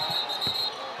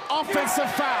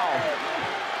 Offensive foul.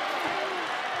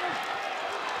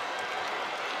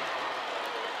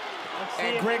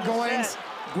 And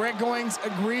Greg Goings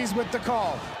agrees with the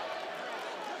call.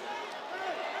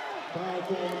 Foul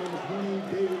call number 20,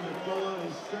 David McCullough,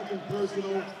 his second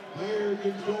personal player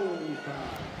control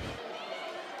foul.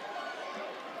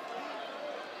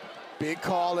 Big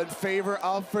call in favor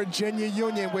of Virginia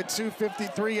Union with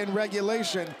 2:53 in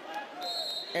regulation.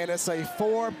 And it's a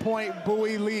 4-point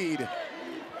Bowie lead.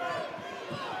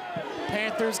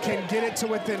 Panthers can get it to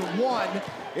within 1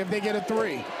 if they get a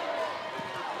 3.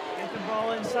 Get the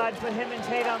ball inside, put him and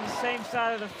Tate on the same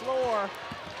side of the floor.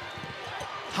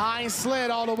 Hines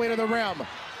slid all the way to the rim.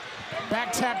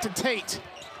 Back tap to Tate.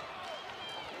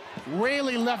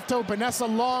 Rayleigh left open. That's a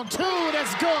long 2.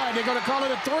 That's good. They're going to call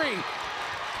it a 3.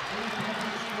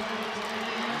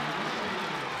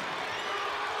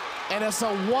 And it's a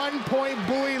 1-point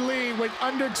Bowie lead with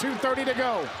under 2:30 to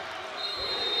go.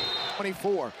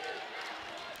 24.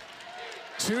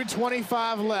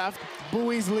 2:25 left.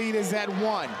 Bowie's lead is at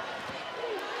 1.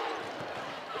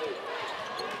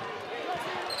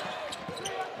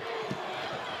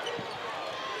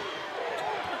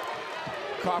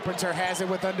 Carpenter has it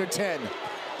with under 10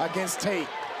 against Tate.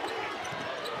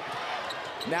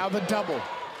 Now the double.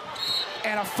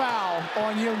 And a foul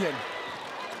on Union.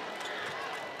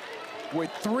 With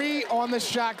 3 on the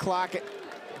shot clock,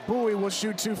 Bowie will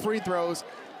shoot 2 free throws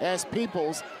as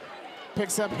Peoples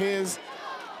picks up his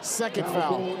second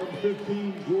foul.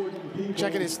 15, Jordan Peoples,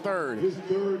 checking his third. His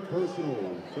third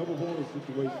personal double bonus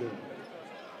situation.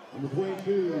 Number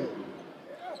 22.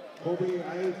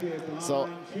 So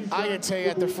Ayate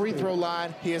at the free throw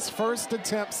line, his first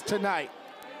attempts tonight.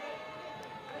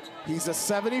 He's a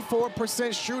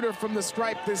 74% shooter from the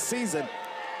stripe this season.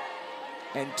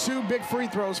 And 2 big free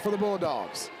throws for the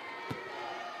Bulldogs.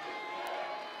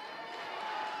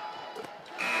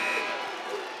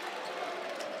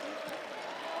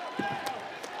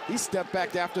 He stepped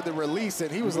back after the release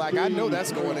and he was like, I know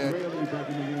that's going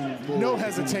in. No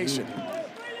hesitation.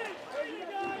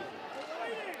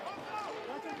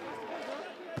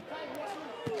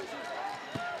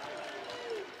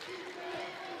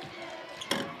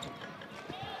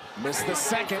 Missed the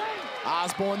second.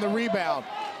 Osborne the rebound.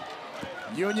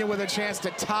 Union with a chance to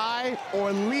tie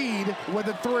or lead with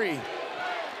a 3.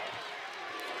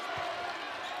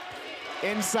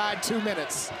 Inside 2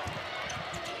 minutes.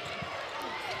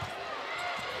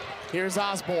 Here's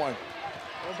Osborne.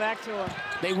 Go back to him.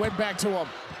 They went back to him.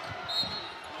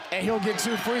 And he'll get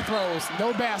 2 free throws.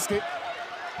 No basket.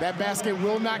 That basket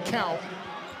will not count.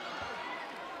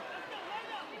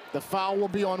 The foul will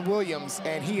be on Williams,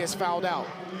 and he is fouled out.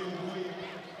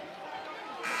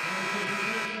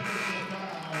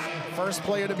 First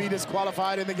player to be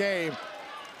disqualified in the game.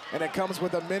 And it comes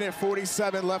with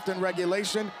 1:47 left in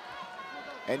regulation.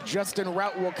 And Justin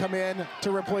Rout will come in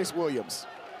to replace Williams.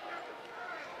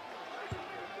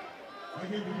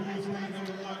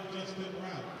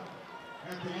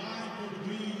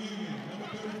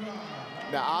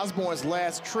 Now Osborne's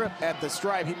last trip at the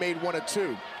stripe, he made 1 of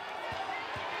 2.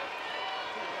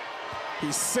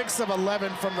 He's 6 of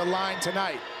 11 from the line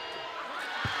tonight.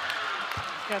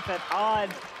 He's got that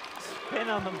odd spin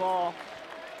on the ball.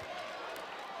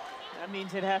 That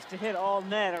means it has to hit all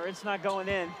net or it's not going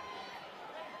in.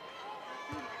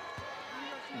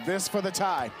 This for the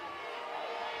tie.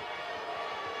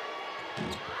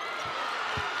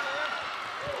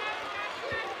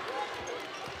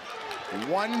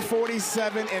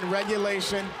 .147 in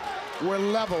regulation. We're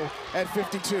level at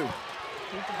 52.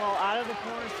 Keep the ball out of the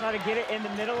corners, try to get it in the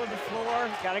middle of the floor.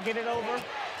 Got to get it over.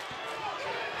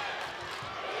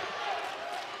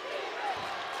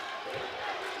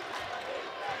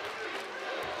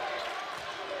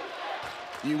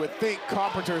 You would think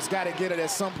Carpenter's got to get it at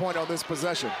some point on this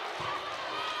possession.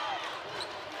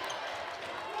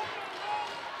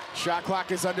 Shot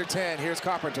clock is under 10. Here's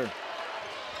Carpenter.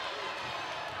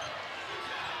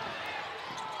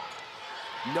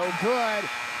 No good,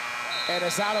 and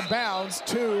it's out of bounds.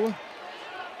 2.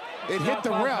 It hit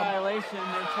the rim. Violation.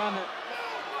 They're trying to...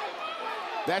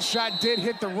 That shot did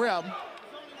hit the rim,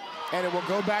 and it will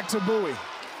go back to Bowie.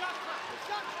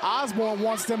 Osborne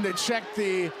wants them to check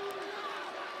the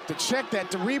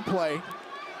replay,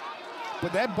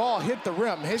 but that ball hit the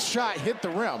rim. His shot hit the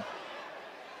rim.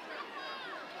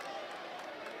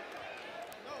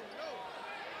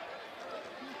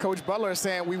 Coach Butler is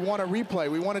saying we want a replay.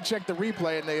 We want to check the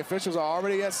replay, and the officials are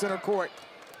already at center court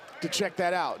to check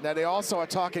that out. Now, they also are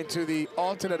talking to the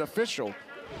alternate official.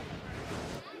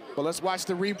 But let's watch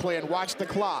the replay and watch the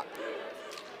clock.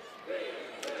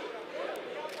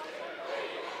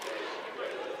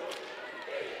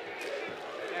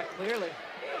 Yeah, clearly.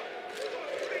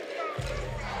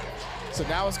 So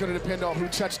now it's going to depend on who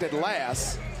touched it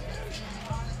last.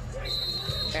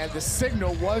 And the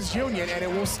signal was Union, and it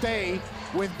will stay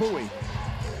with Bowie.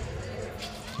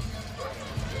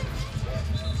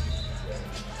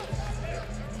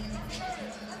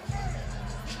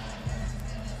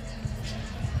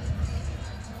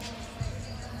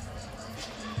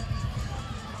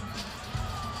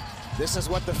 This is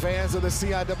what the fans of the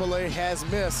CIAA has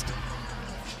missed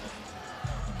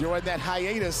during that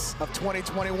hiatus of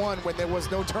 2021 when there was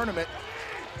no tournament.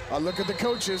 Look at the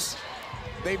coaches.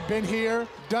 They've been here,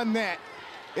 done that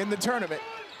in the tournament.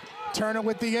 Turner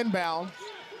with the inbound.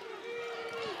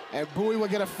 And Bowie will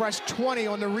get a fresh 20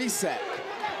 on the reset.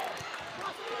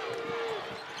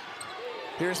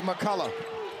 Here's McCullough.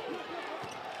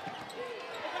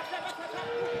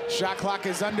 Shot clock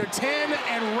is under 10,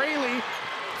 and Rayleigh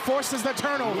forces the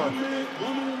turnover. 1 minute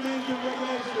remains in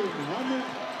regulation. 1 minute.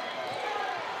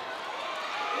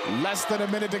 Less than a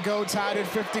minute to go, tied at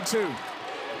 52.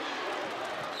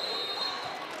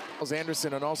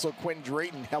 Anderson and also Quentin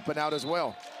Drayton helping out as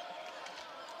well.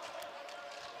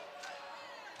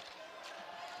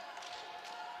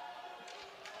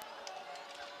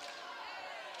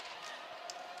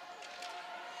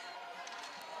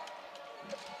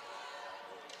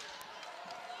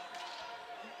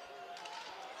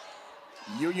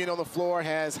 Union on the floor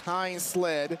has Hines,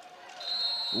 Sled,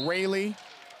 Rayleigh,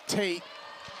 Tate,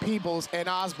 Peebles, and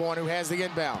Osborne, who has the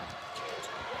inbound.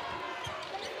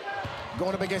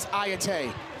 Going up against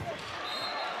Ayate.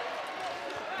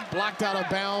 Blocked out of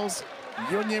bounds.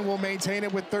 Union will maintain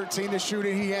it with 13 to shoot,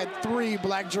 and he had 3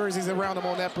 black jerseys around him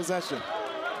on that possession.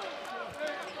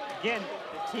 Again,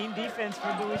 the team defense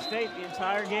for Bowie State the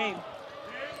entire game.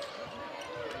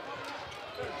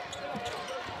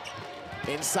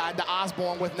 Inside to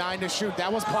Osborne with 9 to shoot.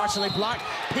 That was partially blocked.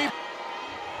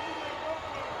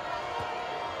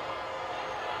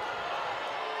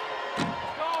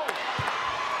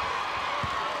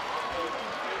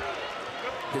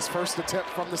 His first attempt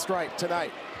from the stripe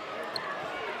tonight.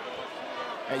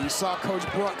 And you saw Coach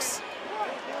Brooks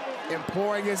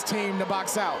imploring his team to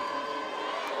box out.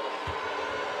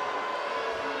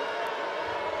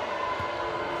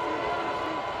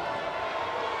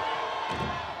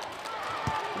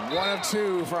 One of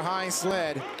 2 for Hines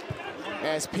Sled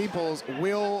as Peoples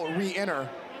will re-enter.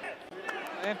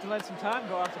 They have to let some time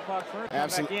go off the clock first.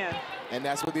 Absolutely. Come back in. And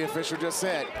that's what the official just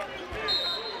said.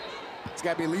 It's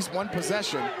got to be at least 1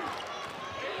 possession.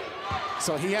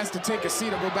 So he has to take a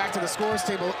seat and go back to the scores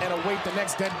table and await the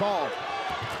next dead ball.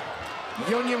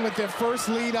 Union with their first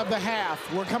lead of the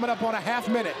half. We're coming up on a half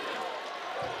minute.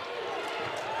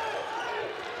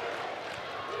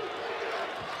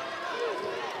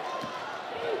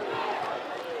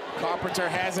 Carpenter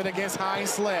has it against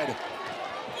Hines Sled.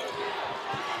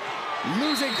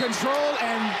 Losing control,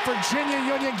 and Virginia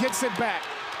Union gets it back.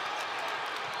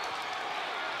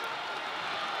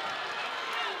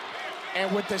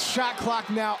 And with the shot clock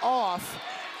now off,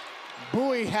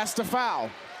 Bowie has to foul.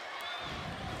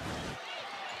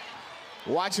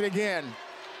 Watch it again.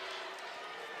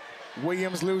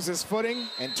 Williams loses footing,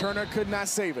 and Turner could not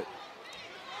save it.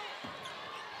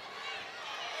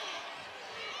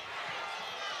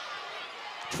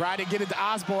 Try to get it to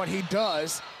Osborne, he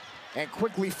does, and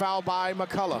quickly fouled by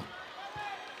McCullough.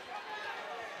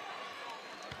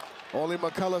 Only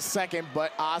McCullough's second,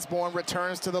 but Osborne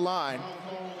returns to the line.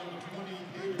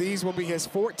 These will be his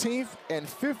 14th and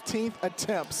 15th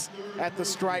attempts at the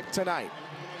stripe tonight,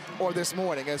 or this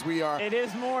morning, as we are. It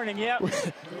is morning, yep.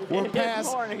 We're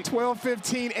past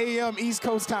 12:15 a.m. East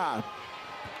Coast time.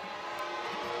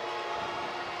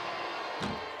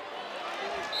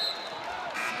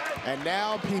 And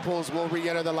now Peoples will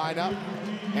re-enter the lineup,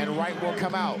 and Wright will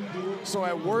come out. So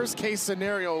at worst case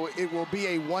scenario, it will be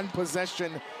a 1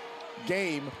 possession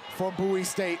game for Bowie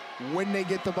State when they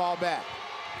get the ball back.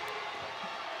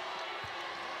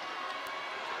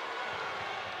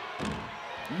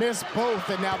 Missed both,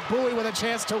 and now Bowie with a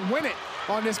chance to win it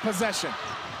on this possession.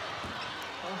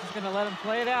 I'm just gonna let him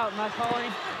play it out, not call any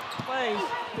plays.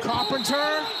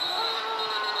 Carpenter,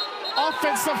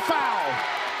 offensive foul.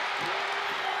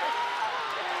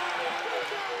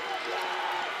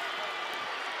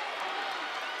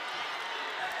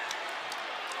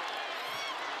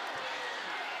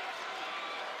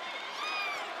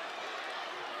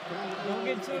 Don't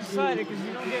get too excited because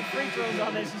you don't get free throws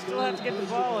on this. You still have to get the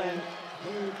ball in.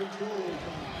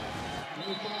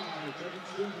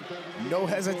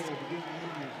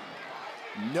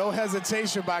 No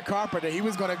hesitation by Carpenter. He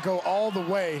was going to go all the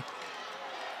way.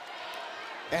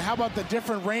 And how about the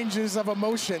different ranges of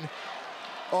emotion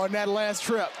on that last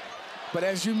trip? But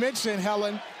as you mentioned,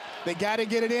 Helen, they got to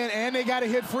get it in and they got to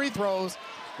hit free throws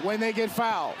when they get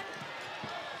fouled.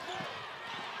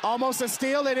 Almost a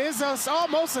steal. It is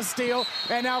almost a steal,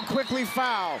 and now quickly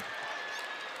fouled.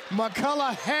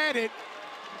 McCullough had it,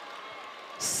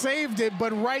 saved it,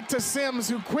 but right to Sims,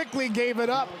 who quickly gave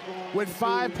it up with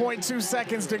 5.2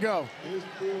 seconds to go.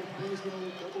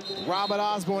 Robert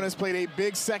Osborne has played a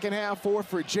big second half for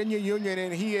Virginia Union,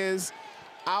 and he is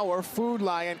our Food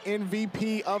Lion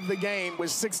MVP of the game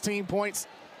with 16 points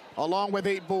along with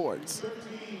 8 boards.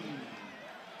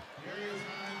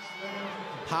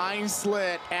 Hines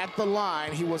slid at the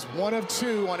line. He was 1 of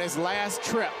 2 on his last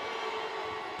trip.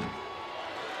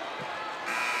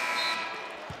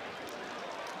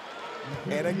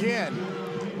 And again,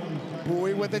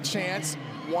 Bowie with a chance,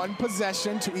 1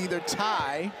 possession to either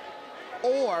tie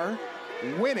or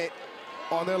win it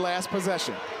on their last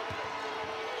possession.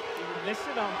 You missed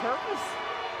it on purpose?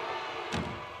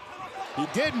 He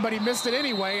didn't, but he missed it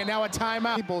anyway, and now a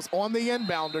timeout. People's on the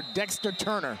inbounder, Dexter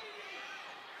Turner.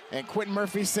 And Quentin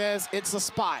Murphy says it's a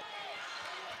spot.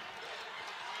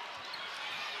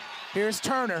 Here's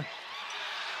Turner.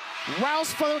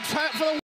 Rouse for the